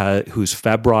who's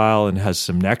febrile and has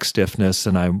some neck stiffness,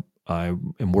 and I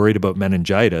am worried about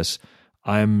meningitis,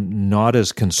 I'm not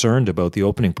as concerned about the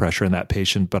opening pressure in that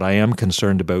patient, but I am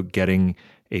concerned about getting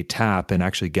a tap and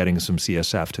actually getting some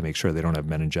CSF to make sure they don't have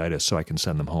meningitis so I can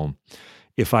send them home.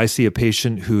 If I see a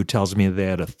patient who tells me they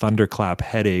had a thunderclap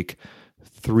headache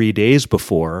 3 days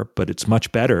before, but it's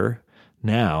much better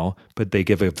now, but they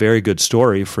give a very good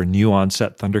story for new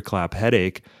onset thunderclap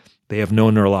headache, they have no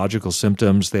neurological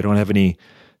symptoms, they don't have any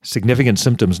significant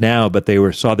symptoms now, but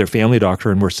they saw their family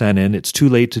doctor and were sent in. It's too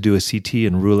late to do a CT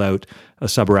and rule out a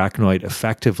subarachnoid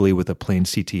effectively with a plain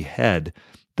CT head.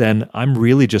 Then I'm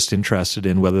really just interested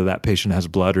in whether that patient has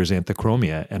blood or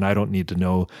xanthochromia, and I don't need to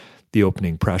know the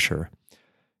opening pressure.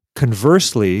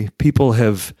 Conversely, people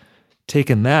have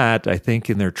taken that, I think,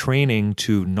 in their training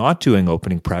to not doing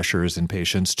opening pressures in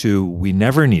patients to we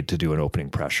never need to do an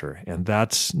opening pressure, and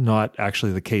that's not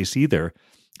actually the case either.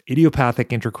 Idiopathic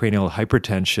intracranial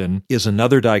hypertension is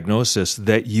another diagnosis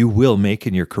that you will make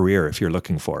in your career if you're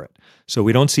looking for it. So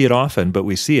we don't see it often, but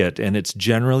we see it. And it's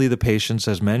generally the patients,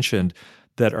 as mentioned,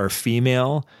 that are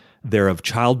female, they're of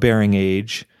childbearing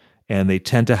age, and they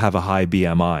tend to have a high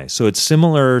BMI. So it's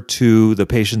similar to the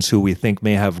patients who we think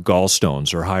may have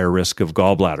gallstones or higher risk of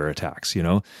gallbladder attacks,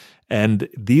 And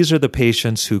these are the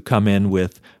patients who come in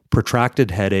with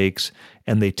protracted headaches,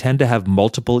 and they tend to have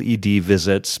multiple ED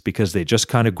visits because they just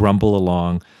kind of grumble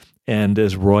along. And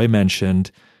as Roy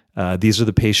mentioned, these are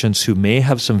the patients who may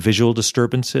have some visual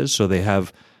disturbances. So they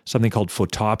have something called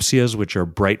photopsias, which are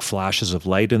bright flashes of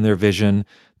light in their vision.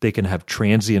 They can have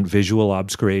transient visual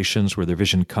obscurations where their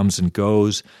vision comes and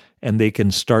goes, and they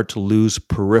can start to lose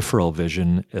peripheral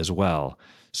vision as well.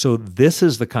 So this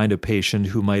is the kind of patient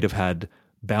who might have had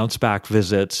bounce back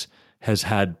visits, has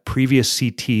had previous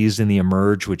CTs in the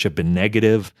emerge, which have been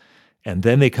negative, and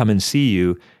then they come and see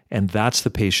you, and that's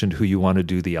the patient who you want to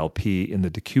do the LP in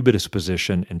the decubitus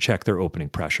position and check their opening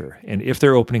pressure. And if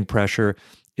their opening pressure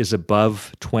is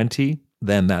above 20,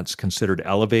 then that's considered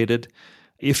elevated.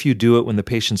 If you do it when the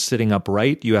patient's sitting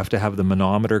upright, you have to have the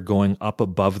manometer going up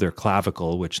above their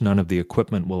clavicle, which none of the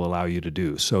equipment will allow you to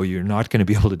do. So you're not going to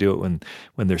be able to do it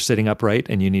when they're sitting upright,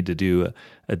 and you need to do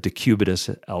a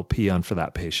decubitus LP on for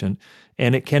that patient.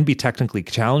 And it can be technically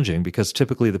challenging because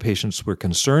typically the patients we're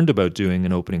concerned about doing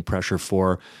an opening pressure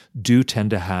for do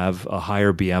tend to have a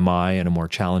higher BMI and a more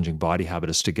challenging body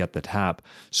habitus to get the tap.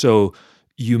 So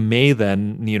you may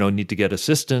then need to get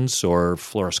assistance or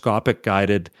fluoroscopic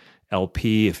guided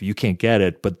LP if you can't get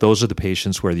it, but those are the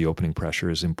patients where the opening pressure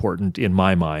is important in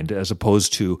my mind, as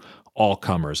opposed to all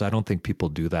comers. I don't think people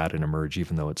do that in emerge,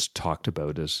 even though it's talked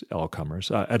about as all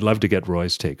comers. I'd love to get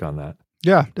Roy's take on that.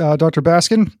 Yeah. Dr.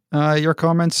 Baskin, your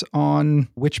comments on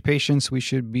which patients we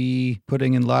should be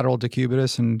putting in lateral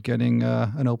decubitus and getting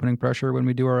an opening pressure when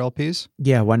we do our LPs?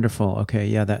 Yeah, wonderful. Okay,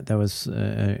 yeah, that was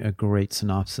a great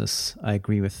synopsis. I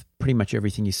agree with pretty much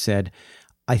everything you said.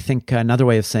 I think another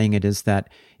way of saying it is that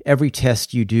every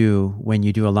test you do when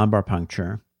you do a lumbar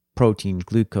puncture, protein,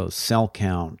 glucose, cell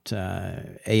count,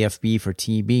 AFB for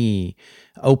TB,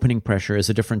 opening pressure is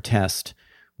a different test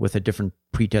with a different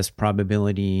pretest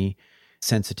probability,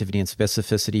 sensitivity, and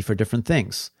specificity for different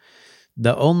things.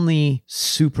 The only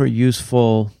super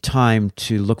useful time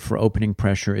to look for opening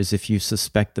pressure is if you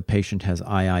suspect the patient has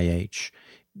IIH.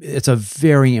 It's a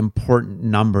very important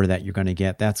number that you're going to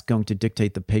get. That's going to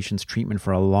dictate the patient's treatment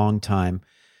for a long time.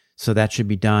 So that should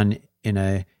be done in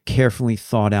a carefully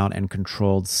thought out and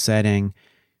controlled setting.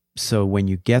 So when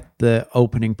you get the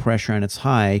opening pressure and it's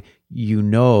high, you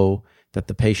know that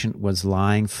the patient was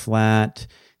lying flat.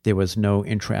 There was no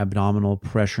intra-abdominal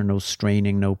pressure, no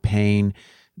straining, no pain.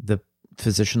 The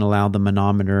physician allowed the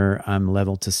manometer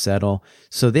level to settle.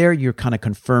 So there you're kind of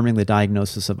confirming the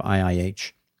diagnosis of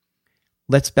IIH.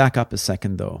 Let's back up a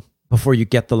second, though, before you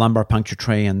get the lumbar puncture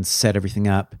tray and set everything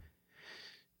up.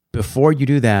 Before you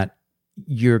do that,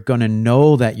 you're going to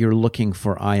know that you're looking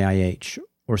for IIH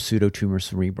or pseudotumor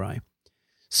cerebri.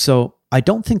 So I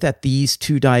don't think that these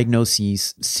two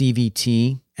diagnoses,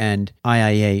 CVT and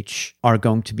IIH, are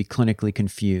going to be clinically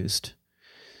confused.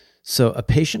 So a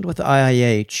patient with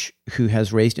IIH who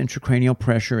has raised intracranial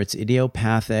pressure, it's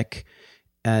idiopathic.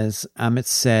 As Amit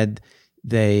said,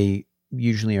 they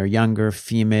usually are younger,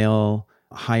 female,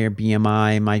 higher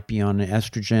BMI, might be on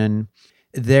estrogen.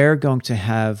 They're going to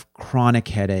have chronic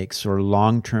headaches or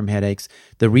long-term headaches.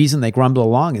 The reason they grumble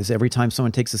along is every time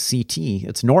someone takes a CT,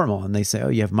 it's normal, and they say, oh,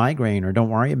 you have migraine, or don't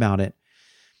worry about it.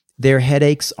 Their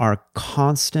headaches are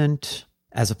constant,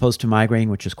 as opposed to migraine,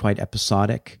 which is quite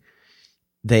episodic.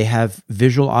 They have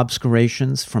visual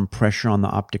obscurations from pressure on the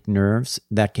optic nerves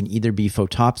that can either be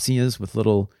photopsias with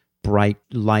little bright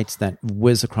lights that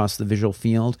whiz across the visual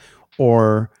field,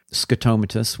 or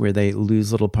scotomatous, where they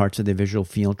lose little parts of their visual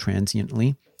field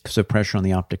transiently because of pressure on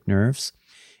the optic nerves.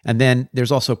 And then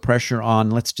there's also pressure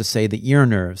on, let's just say, the ear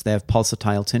nerves. They have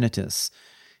pulsatile tinnitus.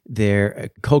 Their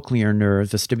cochlear nerve,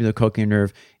 vestibulocochlear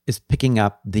nerve, is picking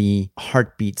up the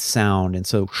heartbeat sound. And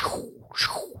so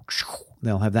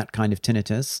they'll have that kind of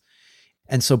tinnitus.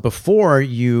 And so before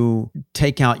you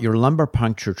take out your lumbar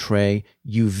puncture tray,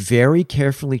 you very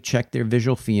carefully check their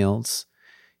visual fields.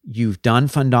 You've done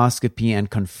fundoscopy and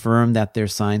confirmed that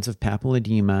there's signs of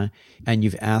papilledema, and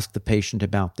you've asked the patient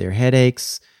about their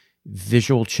headaches,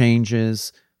 visual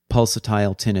changes,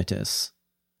 pulsatile tinnitus.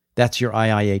 That's your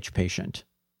IIH patient.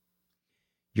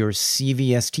 Your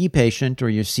CVST patient or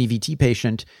your CVT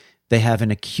patient, they have an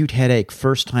acute headache,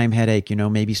 first-time headache,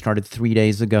 maybe started 3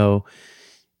 days ago.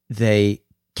 They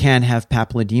can have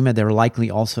papilledema. They're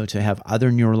likely also to have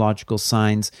other neurological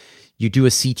signs. You do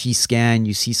a CT scan,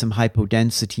 you see some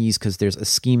hypodensities because there's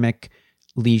ischemic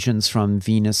lesions from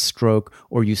venous stroke,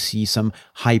 or you see some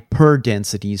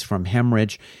hyperdensities from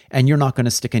hemorrhage, and you're not going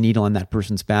to stick a needle in that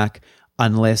person's back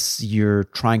unless you're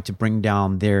trying to bring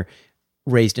down their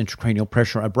raised intracranial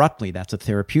pressure abruptly. That's a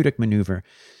therapeutic maneuver.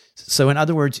 So in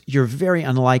other words, you're very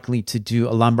unlikely to do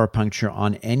a lumbar puncture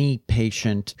on any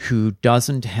patient who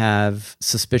doesn't have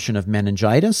suspicion of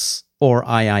meningitis or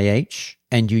IIH,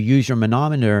 and you use your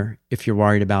manometer if you're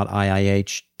worried about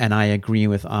IIH. And I agree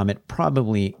with Amit,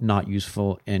 probably not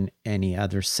useful in any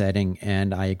other setting.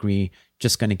 And I agree,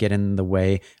 just going to get in the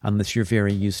way unless you're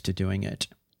very used to doing it.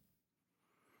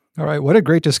 All right. What a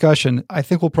great discussion. I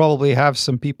think we'll probably have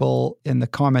some people in the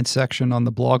comment section on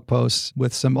the blog posts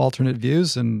with some alternate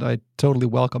views, and I totally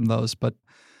welcome those. But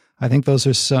I think those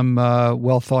are some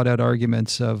well thought out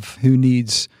arguments of who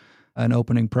needs an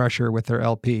opening pressure with their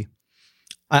LP.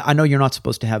 I know you're not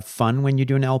supposed to have fun when you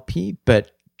do an LP,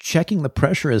 but checking the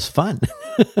pressure is fun.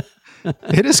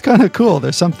 It is kind of cool.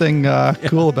 There's something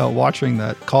cool about watching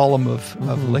that column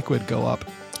of liquid go up.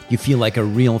 You feel like a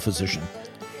real physician.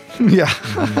 Yeah.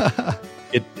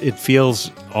 It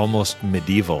feels almost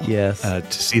medieval. Yes. To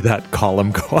see that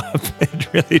column go up.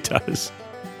 It really does.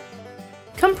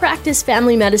 Come practice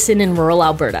family medicine in rural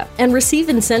Alberta and receive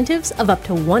incentives of up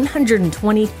to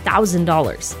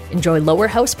 $120,000. Enjoy lower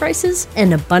house prices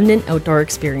and abundant outdoor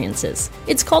experiences.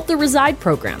 It's called the Reside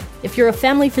Program. If you're a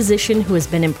family physician who has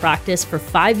been in practice for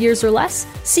 5 years or less,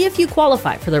 see if you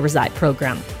qualify for the Reside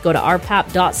Program. Go to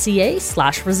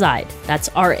rpap.ca/reside. That's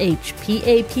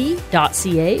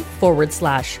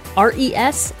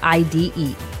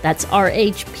rhpap.ca/RESIDE. That's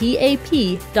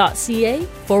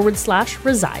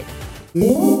rhpap.ca/reside.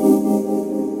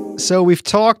 So we've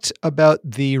talked about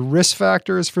the risk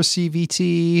factors for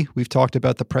CVT. We've talked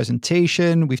about the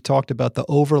presentation. We've talked about the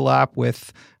overlap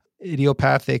with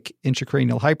idiopathic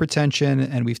intracranial hypertension,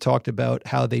 and we've talked about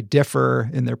how they differ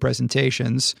in their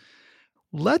presentations.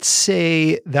 Let's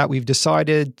say that we've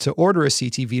decided to order a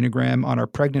CT venogram on our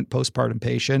pregnant postpartum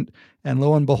patient, and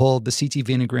lo and behold, the CT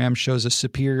venogram shows a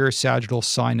superior sagittal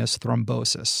sinus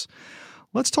thrombosis.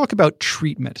 Let's talk about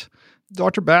treatment.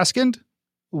 Dr. Baskind,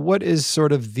 what is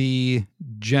sort of the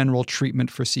general treatment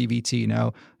for CVT?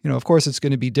 Now, of course, it's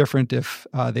going to be different if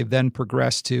they've then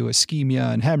progressed to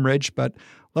ischemia and hemorrhage, but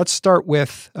let's start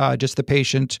with just the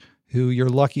patient who you're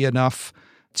lucky enough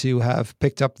to have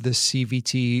picked up this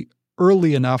CVT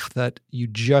early enough that you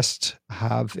just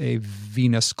have a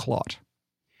venous clot.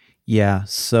 Yeah,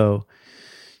 so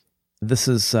this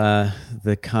is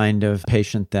the kind of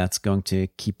patient that's going to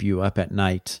keep you up at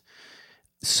night.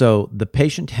 So the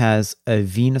patient has a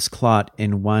venous clot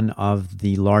in one of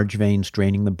the large veins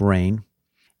draining the brain,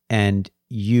 and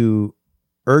you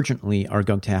urgently are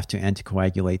going to have to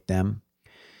anticoagulate them.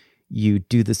 You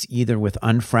do this either with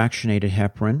unfractionated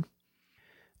heparin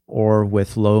or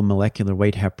with low molecular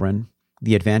weight heparin.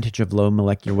 The advantage of low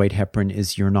molecular weight heparin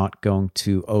is you're not going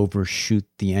to overshoot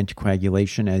the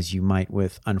anticoagulation as you might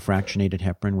with unfractionated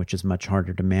heparin, which is much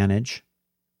harder to manage.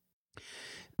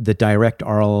 The direct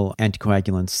oral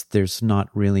anticoagulants, there's not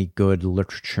really good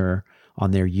literature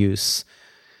on their use.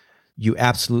 You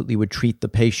absolutely would treat the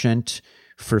patient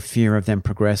for fear of them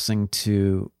progressing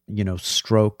to,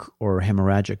 stroke or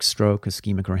hemorrhagic stroke,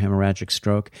 ischemic or hemorrhagic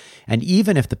stroke. And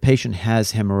even if the patient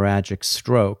has hemorrhagic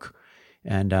stroke,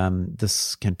 and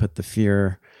this can put the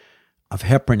fear of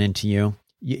heparin into you,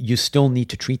 you still need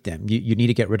to treat them. You need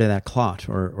to get rid of that clot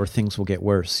or things will get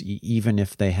worse, even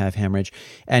if they have hemorrhage.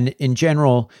 And in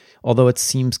general, although it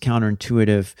seems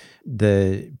counterintuitive,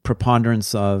 the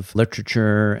preponderance of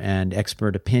literature and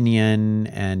expert opinion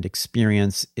and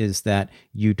experience is that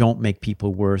you don't make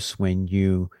people worse when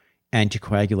you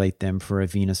anticoagulate them for a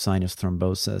venous sinus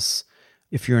thrombosis.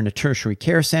 If you're in a tertiary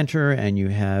care center and you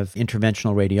have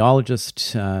interventional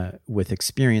radiologists with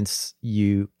experience,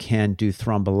 you can do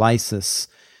thrombolysis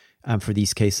for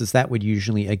these cases. That would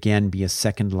usually, again, be a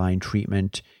second-line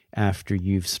treatment after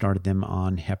you've started them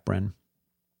on heparin.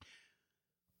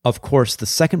 Of course, the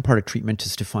second part of treatment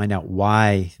is to find out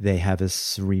why they have a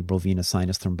cerebral venous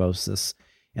sinus thrombosis.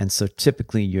 And so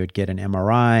typically you'd get an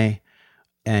MRI,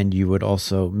 and you would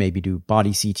also maybe do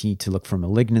body CT to look for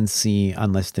malignancy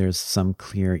unless there's some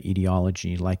clear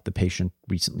etiology, like the patient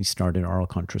recently started oral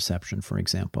contraception, for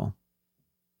example.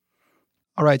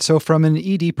 All right. So from an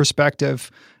ED perspective,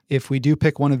 if we do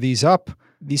pick one of these up,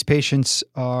 these patients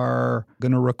are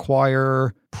going to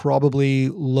require probably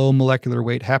low molecular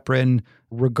weight heparin,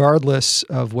 regardless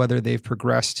of whether they've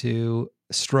progressed to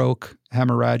stroke,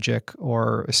 hemorrhagic,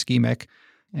 or ischemic.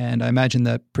 And I imagine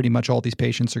that pretty much all these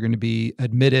patients are going to be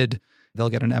admitted. They'll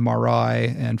get an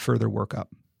MRI and further workup.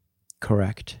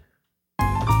 Correct.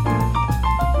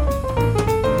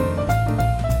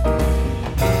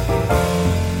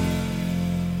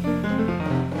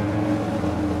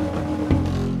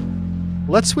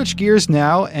 Let's switch gears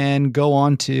now and go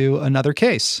on to another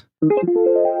case.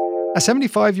 A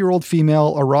 75-year-old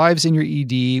female arrives in your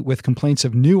ED with complaints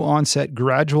of new onset,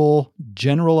 gradual,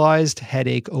 generalized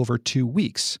headache over 2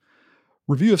 weeks.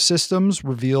 Review of systems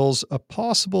reveals a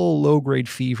possible low-grade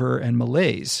fever and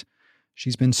malaise.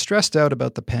 She's been stressed out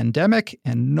about the pandemic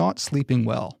and not sleeping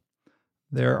well.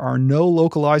 There are no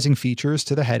localizing features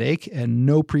to the headache and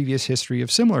no previous history of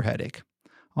similar headache.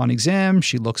 On exam,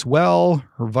 she looks well,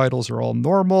 her vitals are all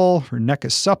normal, her neck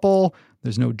is supple,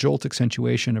 there's no jolt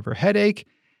accentuation of her headache,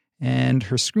 and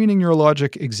her screening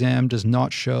neurologic exam does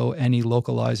not show any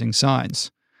localizing signs.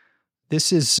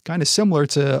 This is kind of similar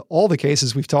to all the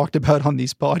cases we've talked about on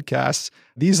these podcasts.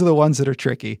 These are the ones that are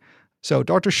tricky. So,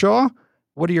 Dr. Shaw,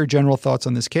 what are your general thoughts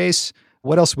on this case?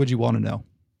 What else would you want to know?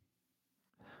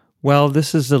 Well,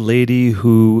 this is a lady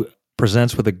who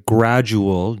presents with a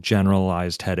gradual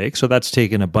generalized headache. So that's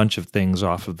taken a bunch of things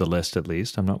off of the list, at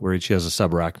least. I'm not worried she has a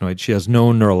subarachnoid. She has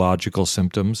no neurological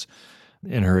symptoms.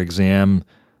 In her exam,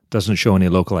 doesn't show any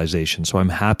localization. So I'm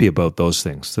happy about those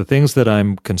things. The things that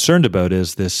I'm concerned about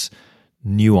is this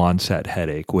new onset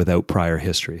headache without prior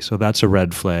history. So that's a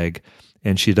red flag.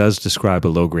 And she does describe a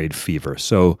low-grade fever.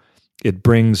 So it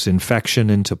brings infection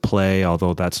into play,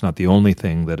 although that's not the only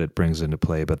thing that it brings into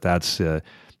play, but that's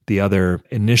the other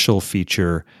initial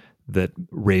feature that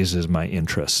raises my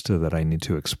interest that I need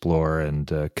to explore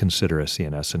and consider a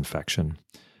CNS infection.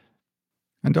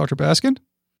 And Dr. Baskin?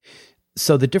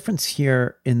 So the difference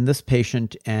here in this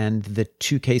patient and the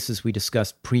two cases we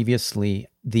discussed previously,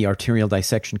 the arterial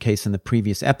dissection case in the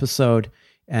previous episode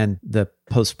and the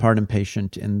postpartum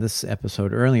patient in this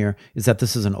episode earlier, is that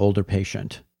this is an older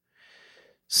patient.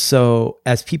 So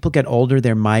as people get older,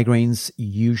 their migraines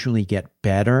usually get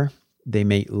better. They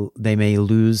may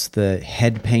lose the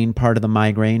head pain part of the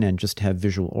migraine and just have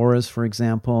visual auras, for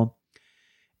example.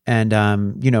 And,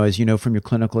 as you know from your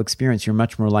clinical experience, you're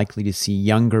much more likely to see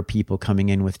younger people coming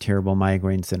in with terrible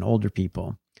migraines than older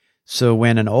people. So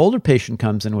when an older patient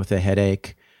comes in with a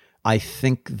headache, I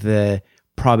think the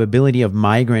probability of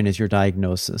migraine as your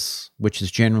diagnosis, which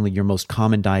is generally your most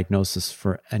common diagnosis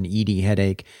for an ED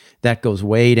headache, that goes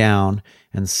way down,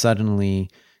 and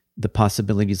suddenly the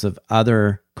possibilities of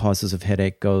other causes of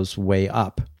headache goes way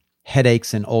up.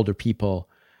 Headaches in older people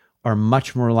are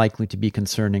much more likely to be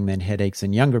concerning than headaches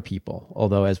in younger people,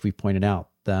 although, as we pointed out,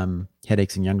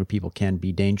 headaches in younger people can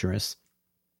be dangerous.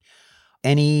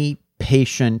 Any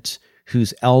patient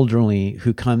who's elderly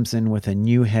who comes in with a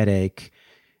new headache,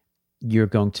 you're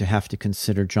going to have to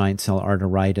consider giant cell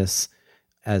arteritis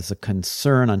as a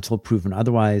concern until proven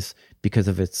otherwise because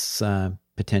of its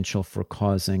potential for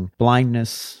causing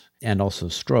blindness and also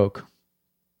stroke.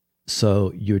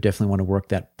 So you definitely want to work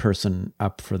that person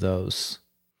up for those.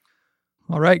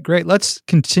 All right, great. Let's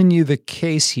continue the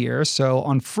case here. So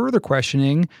on further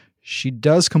questioning, she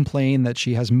does complain that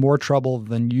she has more trouble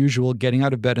than usual getting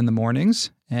out of bed in the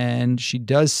mornings, and she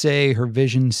does say her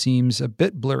vision seems a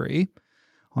bit blurry.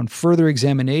 On further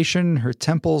examination, her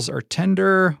temples are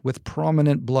tender with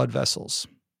prominent blood vessels.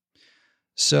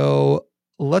 So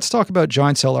let's talk about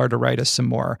giant cell arteritis some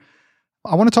more.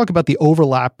 I want to talk about the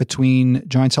overlap between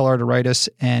giant cell arteritis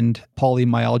and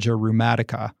polymyalgia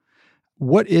rheumatica.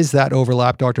 What is that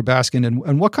overlap, Dr. Baskin,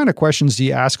 and what kind of questions do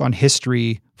you ask on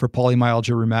history for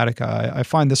polymyalgia rheumatica? I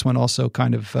find this one also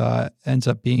kind of ends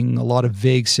up being a lot of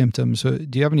vague symptoms. So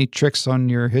do you have any tricks on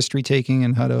your history taking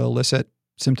and how to elicit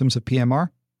symptoms of PMR?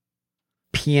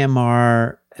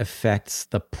 PMR affects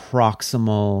the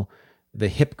proximal, the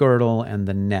hip girdle, and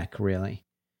the neck, really.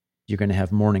 You're going to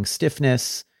have morning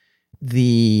stiffness,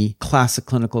 The classic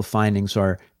clinical findings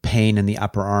are pain in the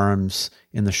upper arms,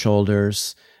 in the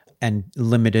shoulders, and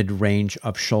limited range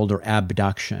of shoulder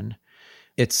abduction.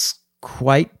 It's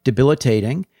quite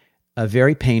debilitating,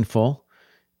 very painful,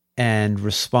 and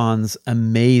responds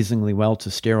amazingly well to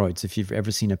steroids. If you've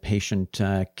ever seen a patient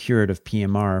cured of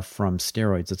PMR from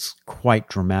steroids, it's quite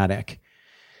dramatic.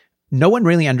 No one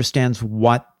really understands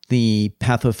what the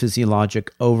pathophysiologic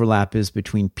overlap is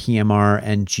between PMR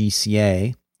and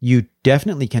GCA. You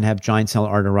definitely can have giant cell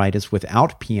arteritis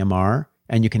without PMR,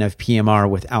 and you can have PMR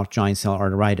without giant cell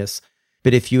arteritis.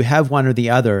 But if you have one or the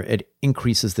other, it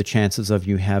increases the chances of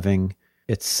you having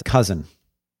its cousin.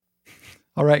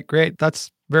 All right, great.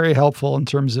 That's very helpful in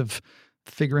terms of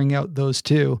figuring out those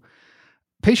two.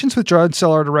 Patients with giant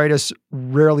cell arteritis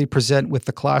rarely present with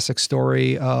the classic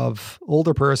story of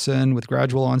older person with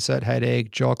gradual onset headache,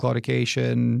 jaw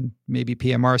claudication, maybe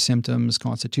PMR symptoms,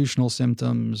 constitutional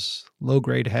symptoms,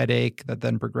 low-grade headache that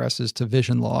then progresses to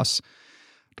vision loss.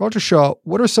 Dr. Shaw,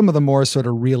 what are some of the more sort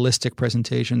of realistic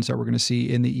presentations that we're going to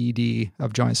see in the ED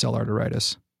of giant cell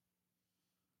arteritis?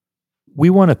 We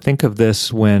want to think of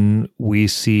this when we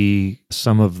see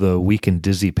some of the weak and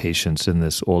dizzy patients in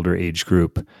this older age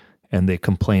group and they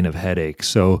complain of headache.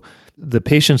 So the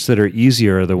patients that are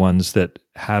easier are the ones that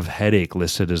have headache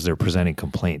listed as their presenting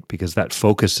complaint, because that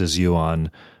focuses you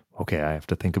on, okay, I have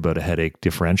to think about a headache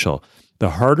differential.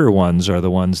 The harder ones are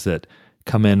the ones that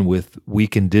come in with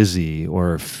weak and dizzy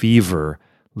or fever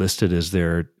listed as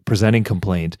their presenting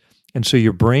complaint. And so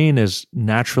your brain is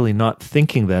naturally not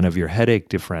thinking then of your headache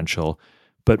differential,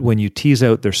 but when you tease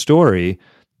out their story,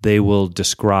 they will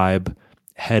describe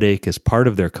headache as part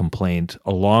of their complaint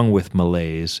along with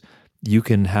malaise. You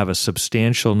can have a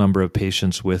substantial number of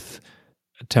patients with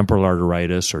temporal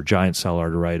arteritis or giant cell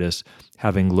arteritis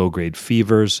having low-grade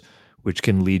fevers, which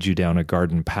can lead you down a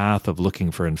garden path of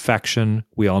looking for infection.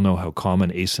 We all know how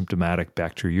common asymptomatic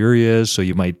bacteriuria is, so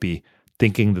you might be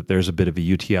thinking that there's a bit of a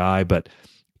UTI, but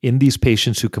in these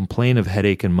patients who complain of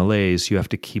headache and malaise, you have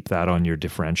to keep that on your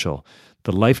differential.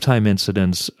 The lifetime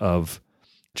incidence of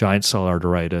giant cell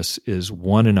arteritis is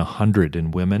 1 in 100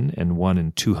 in women and 1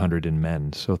 in 200 in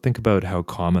men. So think about how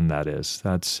common that is.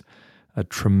 That's a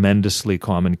tremendously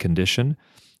common condition.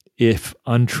 If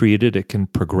untreated, it can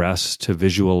progress to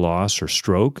visual loss or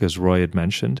stroke, as Roy had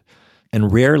mentioned.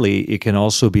 And rarely, it can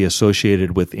also be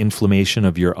associated with inflammation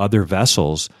of your other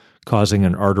vessels, causing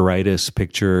an arteritis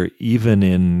picture even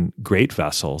in great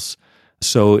vessels.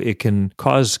 So it can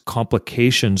cause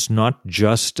complications not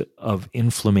just of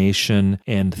inflammation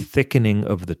and thickening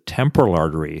of the temporal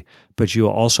artery, but you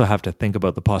also have to think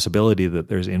about the possibility that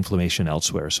there's inflammation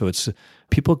elsewhere. So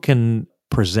people can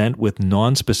present with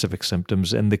non-specific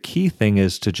symptoms, and the key thing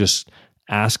is to just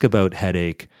ask about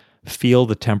headache, feel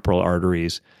the temporal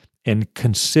arteries, and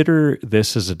consider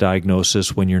this as a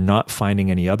diagnosis when you're not finding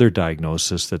any other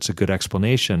diagnosis that's a good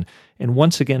explanation. And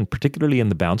once again, particularly in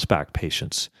the bounce back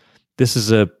patients, this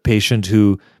is a patient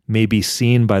who may be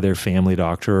seen by their family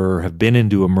doctor or have been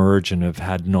into Emerge and have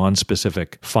had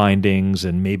non-specific findings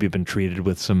and maybe been treated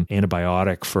with some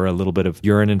antibiotic for a little bit of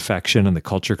urine infection and the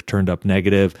culture turned up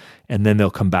negative, and then they'll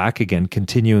come back again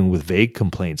continuing with vague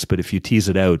complaints. But if you tease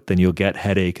it out, then you'll get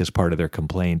headache as part of their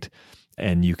complaint,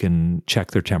 and you can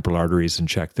check their temporal arteries and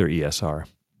check their ESR.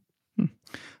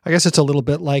 I guess it's a little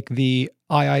bit like the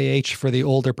IIH for the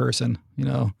older person,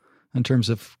 in terms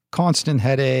of constant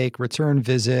headache, return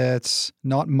visits,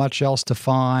 not much else to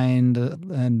find,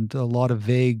 and a lot of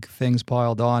vague things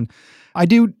piled on. I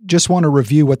do just want to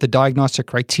review what the diagnostic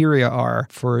criteria are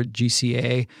for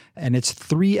GCA, and it's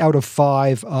 3 out of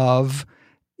 5 of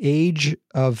age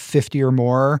of 50 or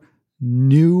more,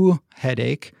 new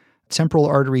headache, temporal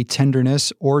artery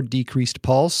tenderness or decreased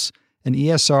pulse, an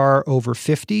ESR over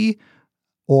 50,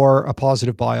 or a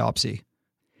positive biopsy.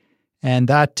 And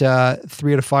that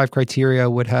 3 out of 5 criteria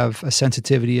would have a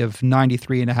sensitivity of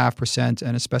 93.5%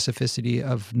 and a specificity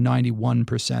of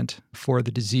 91% for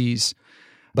the disease.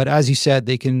 But as you said,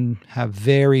 they can have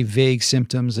very vague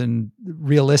symptoms. And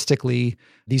realistically,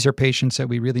 these are patients that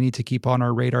we really need to keep on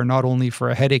our radar, not only for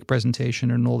a headache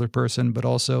presentation in an older person, but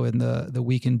also in the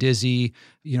weak and dizzy.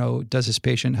 Does this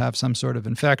patient have some sort of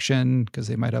infection because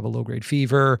they might have a low-grade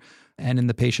fever? And in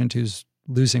the patient who's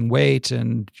losing weight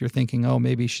and you're thinking,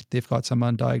 maybe they've got some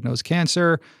undiagnosed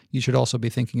cancer, you should also be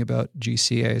thinking about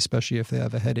GCA, especially if they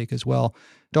have a headache as well.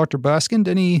 Dr. Baskind,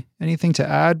 anything to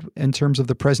add in terms of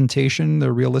the presentation,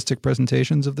 the realistic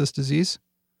presentations of this disease?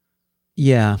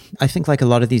 Yeah, I think like a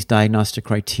lot of these diagnostic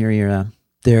criteria,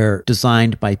 they're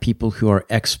designed by people who are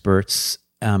experts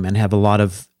and have a lot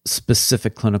of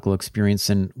specific clinical experience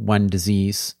in one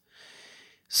disease.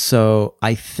 So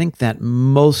I think that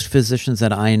most physicians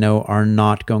that I know are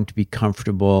not going to be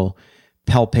comfortable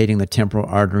palpating the temporal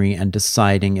artery and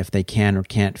deciding if they can or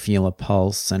can't feel a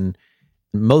pulse. And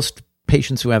most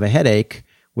patients who have a headache,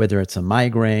 whether it's a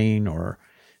migraine or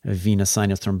a venous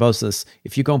sinus thrombosis,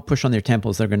 if you go and push on their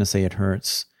temples, they're going to say it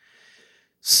hurts.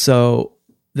 So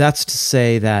that's to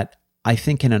say that I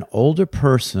think in an older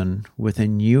person with a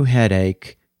new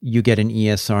headache, you get an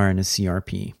ESR and a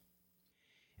CRP.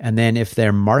 And then if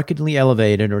they're markedly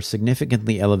elevated or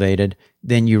significantly elevated,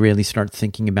 then you really start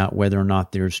thinking about whether or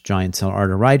not there's giant cell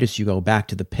arteritis. You go back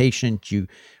to the patient, you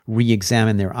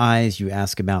re-examine their eyes, you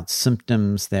ask about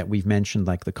symptoms that we've mentioned,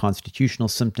 like the constitutional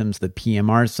symptoms, the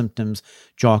PMR symptoms,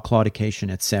 jaw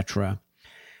claudication, etc.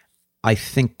 I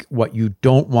think what you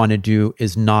don't want to do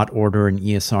is not order an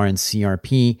ESR and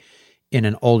CRP in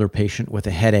an older patient with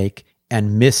a headache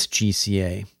and miss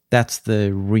GCA. That's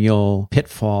the real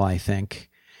pitfall, I think.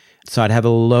 So I'd have a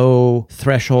low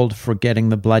threshold for getting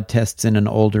the blood tests in an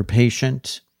older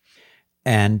patient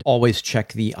and always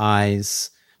check the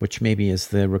eyes, which maybe is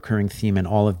the recurring theme in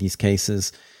all of these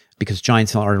cases, because giant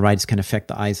cell arteritis can affect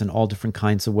the eyes in all different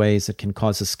kinds of ways. It can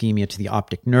cause ischemia to the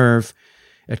optic nerve.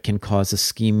 It can cause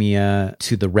ischemia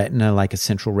to the retina, like a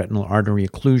central retinal artery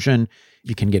occlusion.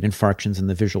 You can get infarctions in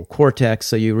the visual cortex.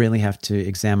 So you really have to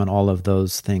examine all of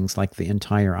those things, like the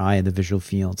entire eye, the visual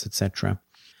fields, etc.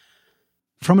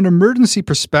 From an emergency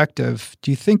perspective,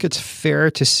 do you think it's fair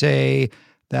to say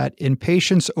that in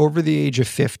patients over the age of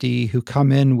 50 who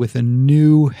come in with a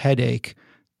new headache,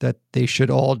 that they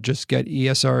should all just get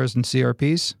ESRs and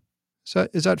CRPs?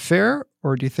 Is that fair?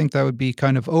 Or do you think that would be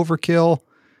kind of overkill?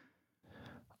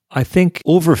 I think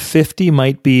over 50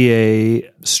 might be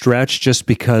a stretch just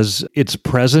because it's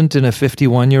present in a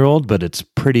 51-year-old, but it's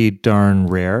pretty darn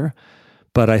rare.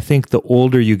 But I think the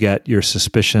older you get, your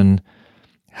suspicion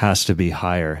has to be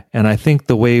higher. And I think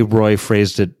the way Roy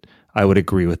phrased it, I would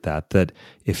agree with that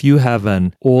if you have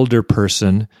an older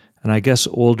person, and I guess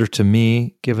older to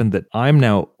me, given that I'm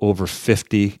now over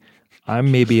 50, I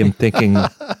maybe am thinking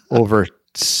over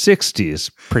 60 is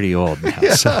pretty old now.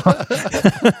 Yeah.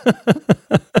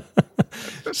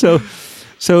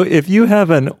 So if you have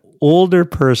an older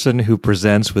person who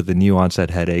presents with a new onset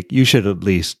headache, you should at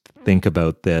least think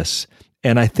about this.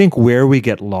 And I think where we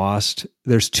get lost,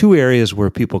 there's two areas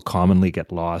where people commonly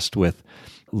get lost with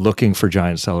looking for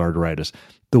giant cell arteritis.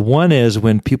 The one is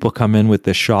when people come in with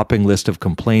this shopping list of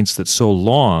complaints that's so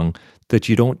long that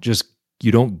you don't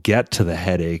get to the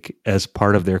headache as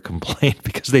part of their complaint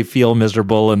because they feel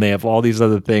miserable and they have all these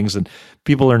other things, and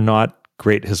people are not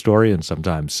great historians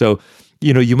sometimes. So,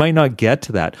 you might not get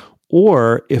to that.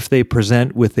 Or if they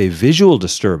present with a visual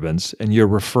disturbance and you're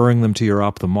referring them to your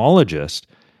ophthalmologist,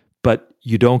 but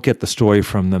you don't get the story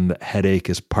from them that headache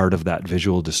is part of that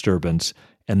visual disturbance,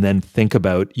 and then think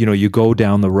about, you go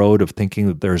down the road of thinking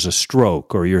that there's a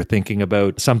stroke, or you're thinking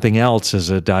about something else as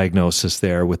a diagnosis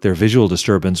there with their visual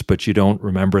disturbance, but you don't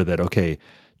remember that, okay,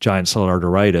 giant cell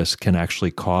arteritis can actually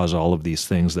cause all of these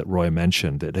things that Roy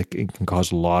mentioned, that it can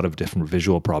cause a lot of different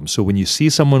visual problems. So when you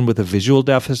see someone with a visual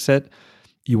deficit,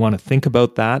 you want to think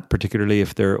about that, particularly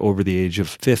if they're over the age of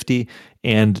 50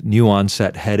 and new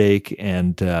onset headache.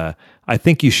 And I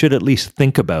think you should at least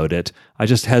think about it. I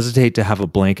just hesitate to have a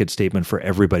blanket statement for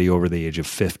everybody over the age of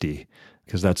 50,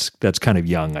 because that's kind of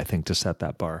young, I think, to set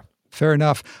that bar. Fair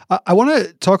enough. I want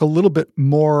to talk a little bit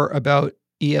more about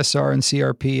ESR and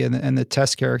CRP and the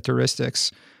test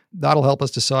characteristics. That'll help us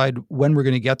decide when we're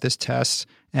going to get this test,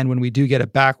 and when we do get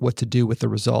it back, what to do with the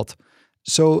result.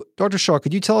 So, Dr. Shaw,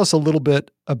 could you tell us a little bit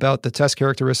about the test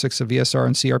characteristics of ESR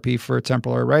and CRP for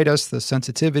temporal arteritis, the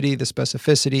sensitivity, the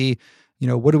specificity?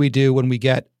 What do we do when we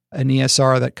get an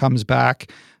ESR that comes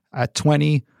back at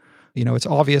 20? It's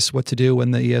obvious what to do when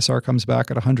the ESR comes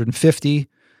back at 150.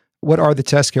 What are the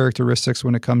test characteristics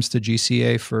when it comes to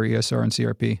GCA for ESR and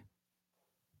CRP?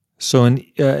 So an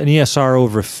ESR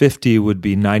over 50 would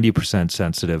be 90%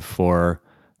 sensitive for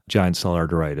giant cell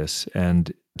arteritis,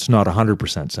 and it's not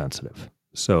 100% sensitive.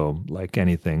 So like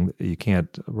anything, you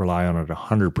can't rely on it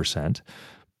 100%.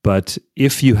 But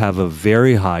if you have a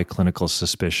very high clinical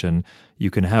suspicion, you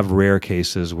can have rare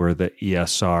cases where the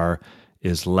ESR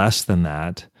is less than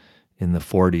that, in the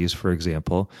 40s, for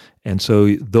example. And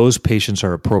so those patients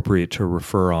are appropriate to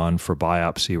refer on for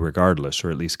biopsy regardless,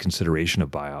 or at least consideration of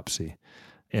biopsy.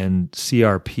 And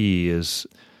CRP is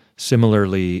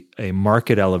similarly, a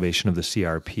marked elevation of the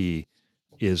CRP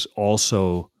is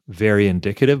also very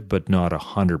indicative, but not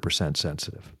 100%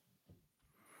 sensitive.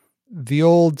 The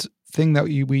old thing that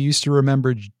we used to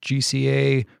remember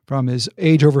GCA from is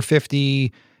age over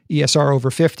 50, ESR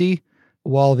over 50.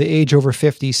 While the age over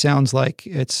 50 sounds like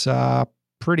it's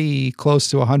pretty close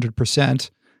to 100%.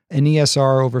 An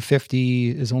ESR over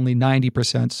 50 is only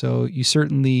 90%. So you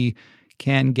certainly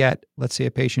can get, let's say,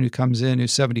 a patient who comes in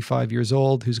who's 75 years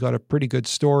old, who's got a pretty good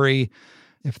story.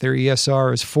 If their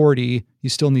ESR is 40, you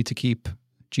still need to keep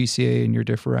GCA in your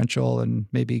differential and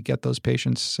maybe get those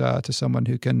patients to someone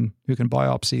who can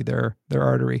biopsy their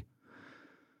artery.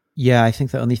 Yeah, I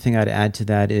think the only thing I'd add to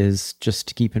that is just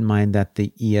to keep in mind that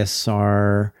the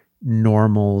ESR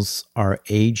normals are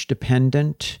age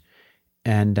dependent.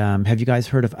 And have you guys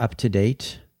heard of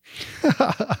UpToDate?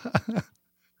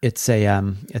 It's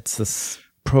this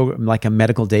program, like a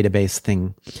medical database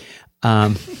thing.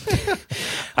 I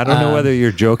don't know whether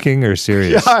you're joking or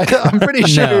serious. Yeah, I'm pretty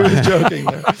sure he was joking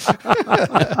there.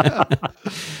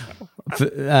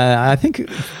 I think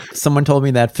someone told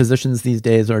me that physicians these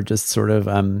days are just sort of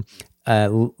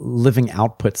living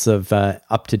outputs of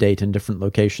UpToDate in different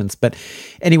locations. But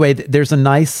anyway, there's a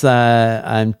nice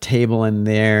table in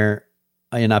there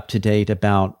in UpToDate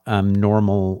about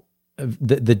normal,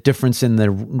 the difference in the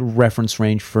reference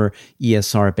range for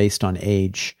ESR based on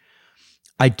age.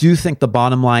 I do think the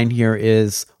bottom line here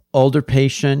is older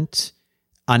patient,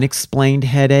 unexplained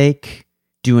headache,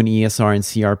 do an ESR and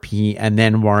CRP, and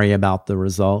then worry about the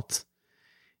results.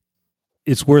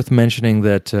 It's worth mentioning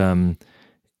that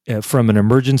from an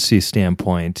emergency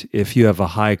standpoint, if you have a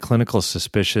high clinical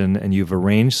suspicion and you've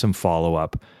arranged some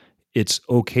follow-up, it's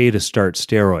okay to start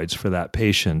steroids for that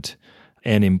patient.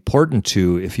 And important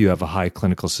too, if you have a high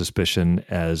clinical suspicion,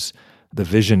 as the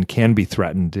vision can be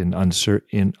threatened in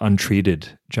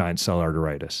untreated giant cell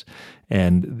arteritis.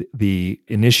 And the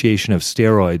initiation of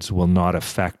steroids will not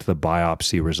affect the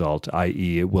biopsy result,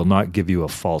 i.e., it will not give you a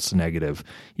false negative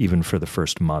even for the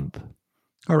first month.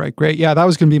 All right, great. Yeah, that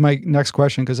was going to be my next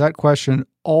question, because that question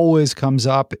always comes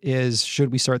up is,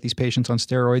 should we start these patients on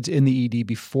steroids in the ED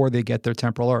before they get their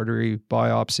temporal artery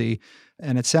biopsy?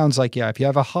 And it sounds like, yeah, if you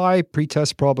have a high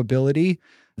pretest probability,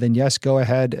 then yes, go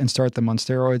ahead and start them on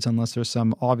steroids unless there's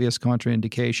some obvious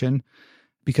contraindication,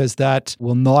 because that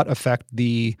will not affect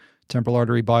the temporal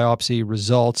artery biopsy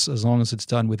results as long as it's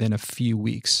done within a few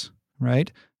weeks,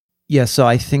 right? Yeah, so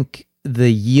I think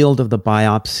the yield of the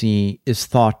biopsy is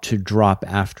thought to drop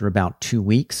after about 2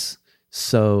 weeks.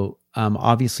 So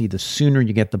obviously, the sooner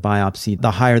you get the biopsy,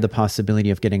 the higher the possibility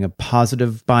of getting a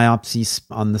positive biopsy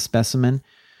on the specimen.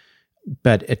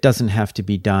 But it doesn't have to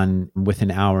be done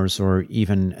within hours or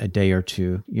even a day or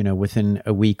two. Within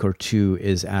a week or two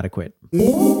is adequate.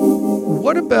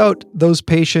 What about those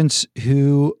patients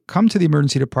who come to the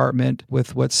emergency department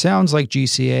with what sounds like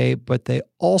GCA, but they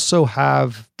also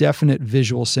have definite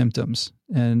visual symptoms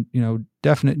and,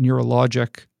 definite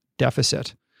neurologic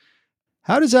deficit?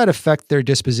 How does that affect their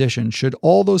disposition? Should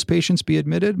all those patients be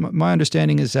admitted? My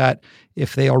understanding is that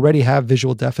if they already have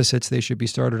visual deficits, they should be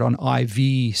started on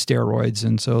IV steroids,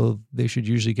 and so they should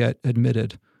usually get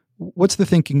admitted. What's the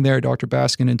thinking there, Dr.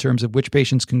 Baskin, in terms of which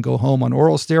patients can go home on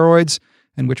oral steroids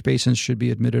and which patients should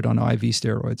be admitted on IV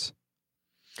steroids?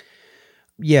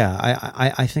 Yeah,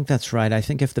 I think that's right. I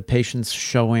think if the patient's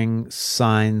showing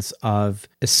signs of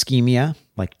ischemia,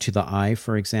 like to the eye,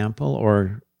 for example,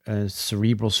 or a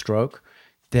cerebral stroke,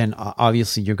 then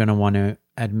obviously you're going to want to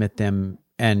admit them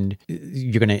and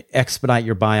you're going to expedite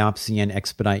your biopsy and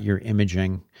expedite your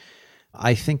imaging.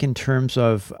 I think in terms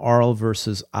of oral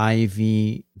versus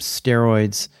IV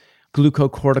steroids,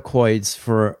 glucocorticoids,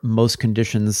 for most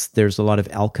conditions, there's a lot of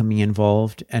alchemy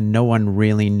involved, and no one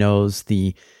really knows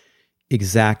the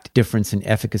exact difference in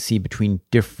efficacy between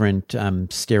different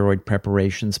steroid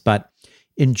preparations. But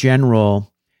in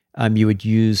general, you would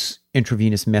use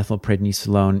intravenous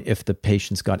methylprednisolone if the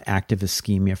patient's got active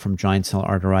ischemia from giant cell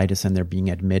arteritis and they're being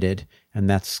admitted. And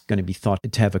that's going to be thought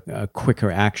to have a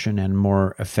quicker action and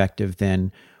more effective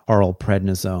than oral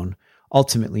prednisone.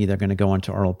 Ultimately, they're going to go on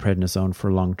to oral prednisone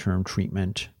for long-term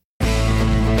treatment.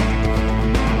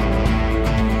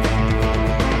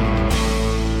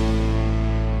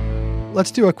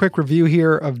 Let's do a quick review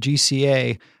here of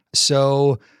GCA.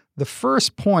 So the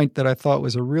first point that I thought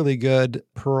was a really good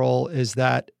pearl is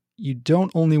that you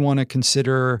don't only want to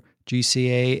consider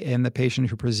GCA in the patient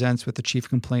who presents with the chief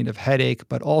complaint of headache,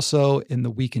 but also in the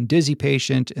weak and dizzy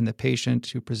patient, in the patient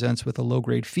who presents with a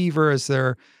low-grade fever as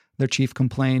their chief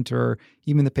complaint, or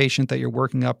even the patient that you're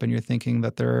working up and you're thinking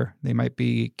that they might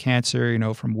be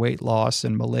cancer, from weight loss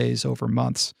and malaise over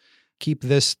months. Keep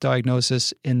this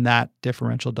diagnosis in that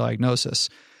differential diagnosis.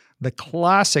 The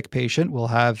classic patient will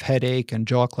have headache and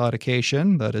jaw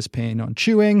claudication, that is pain on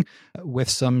chewing, with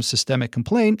some systemic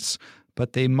complaints,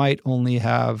 but they might only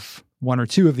have one or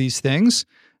two of these things.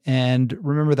 And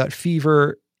remember that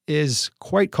fever is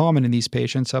quite common in these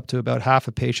patients. Up to about half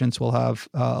of patients will have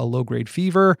a low-grade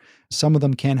fever. Some of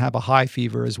them can have a high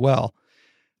fever as well.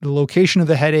 The location of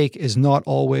the headache is not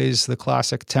always the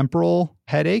classic temporal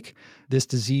headache. This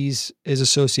disease is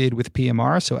associated with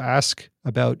PMR, so ask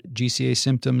about GCA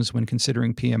symptoms when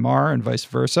considering PMR and vice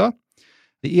versa.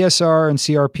 The ESR and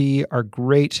CRP are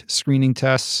great screening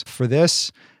tests for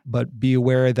this, but be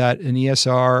aware that an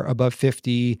ESR above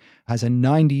 50 has a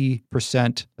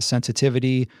 90%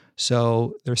 sensitivity.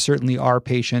 So there certainly are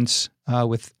patients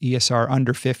with ESR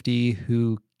under 50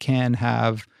 who can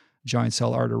have giant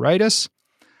cell arteritis.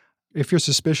 If your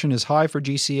suspicion is high for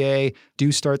GCA,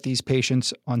 do start these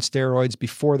patients on steroids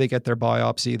before they get their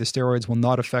biopsy. The steroids will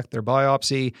not affect their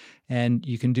biopsy, and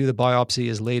you can do the biopsy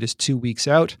as late as 2 weeks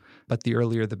out, but the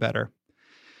earlier the better.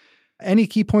 Any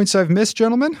key points I've missed,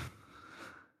 gentlemen?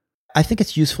 I think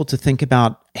it's useful to think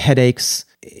about headaches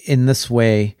in this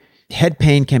way. Head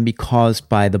pain can be caused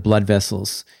by the blood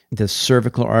vessels, the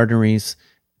cervical arteries,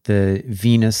 the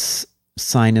venous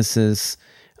sinuses,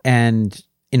 and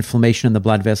inflammation in the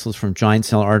blood vessels from giant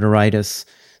cell arteritis,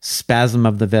 spasm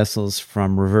of the vessels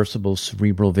from reversible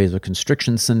cerebral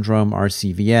vasoconstriction syndrome,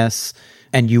 RCVS,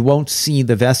 and you won't see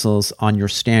the vessels on your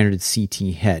standard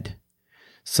CT head.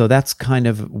 So that's kind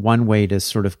of one way to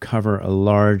sort of cover a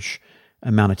large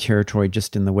amount of territory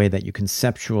just in the way that you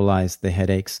conceptualize the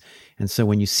headaches. And so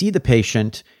when you see the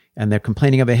patient and they're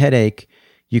complaining of a headache,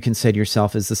 you can say to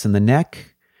yourself, is this in the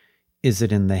neck? Is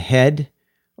it in the head?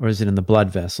 Or is it in the blood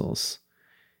vessels?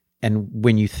 And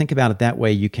when you think about it that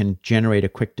way, you can generate a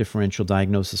quick differential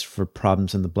diagnosis for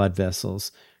problems in the blood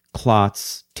vessels,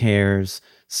 clots, tears,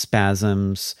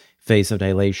 spasms,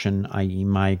 vasodilation, i.e.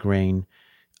 migraine,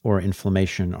 or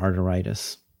inflammation,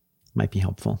 arteritis. Might be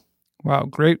helpful. Wow,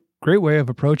 great way of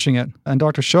approaching it. And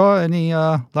Dr. Shaw, any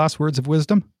last words of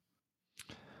wisdom?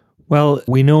 Well,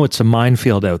 we know it's a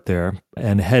minefield out there,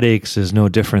 and headaches is no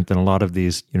different than a lot of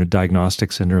these, diagnostic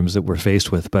syndromes that we're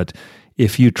faced with. But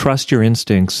if you trust your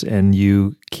instincts and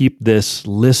you keep this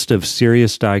list of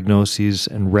serious diagnoses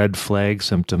and red flag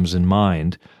symptoms in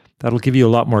mind, that'll give you a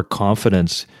lot more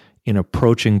confidence in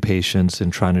approaching patients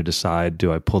and trying to decide,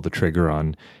 do I pull the trigger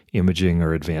on imaging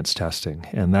or advanced testing?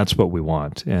 And that's what we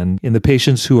want. And in the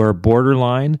patients who are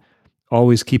borderline,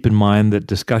 always keep in mind that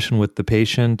discussion with the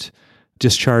patient,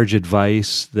 discharge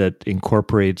advice that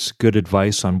incorporates good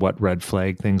advice on what red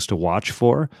flag things to watch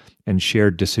for, and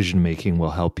shared decision-making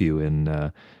will help you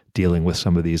in dealing with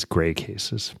some of these gray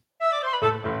cases.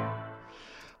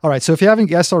 All right, so if you haven't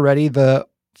guessed already, the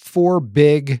 4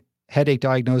 big headache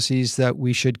diagnoses that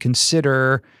we should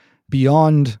consider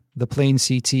beyond the plain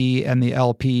CT and the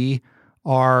LP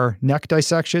are neck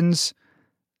dissections,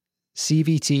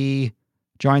 CVT,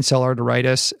 giant cell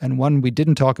arteritis, and one we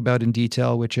didn't talk about in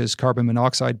detail, which is carbon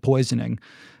monoxide poisoning.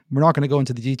 We're not going to go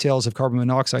into the details of carbon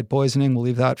monoxide poisoning. We'll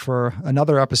leave that for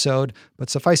another episode. But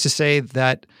suffice to say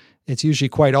that it's usually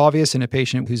quite obvious in a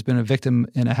patient who's been a victim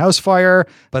in a house fire,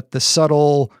 but the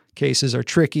subtle cases are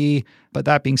tricky. But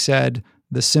that being said,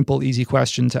 the simple, easy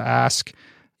question to ask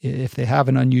if they have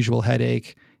an unusual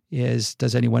headache is,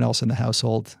 does anyone else in the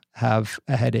household have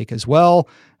a headache as well?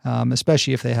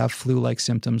 Especially if they have flu-like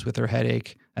symptoms with their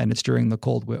headache and it's during the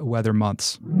cold weather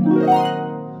months.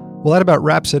 Well, that about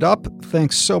wraps it up.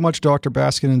 Thanks so much, Dr.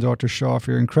 Baskin and Dr. Shaw,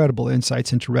 for your incredible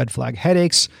insights into red flag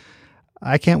headaches.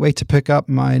 I can't wait to pick up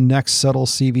my next subtle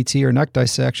CVT or neck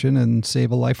dissection and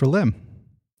save a life or limb.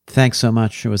 Thanks so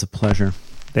much. It was a pleasure.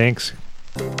 Thanks.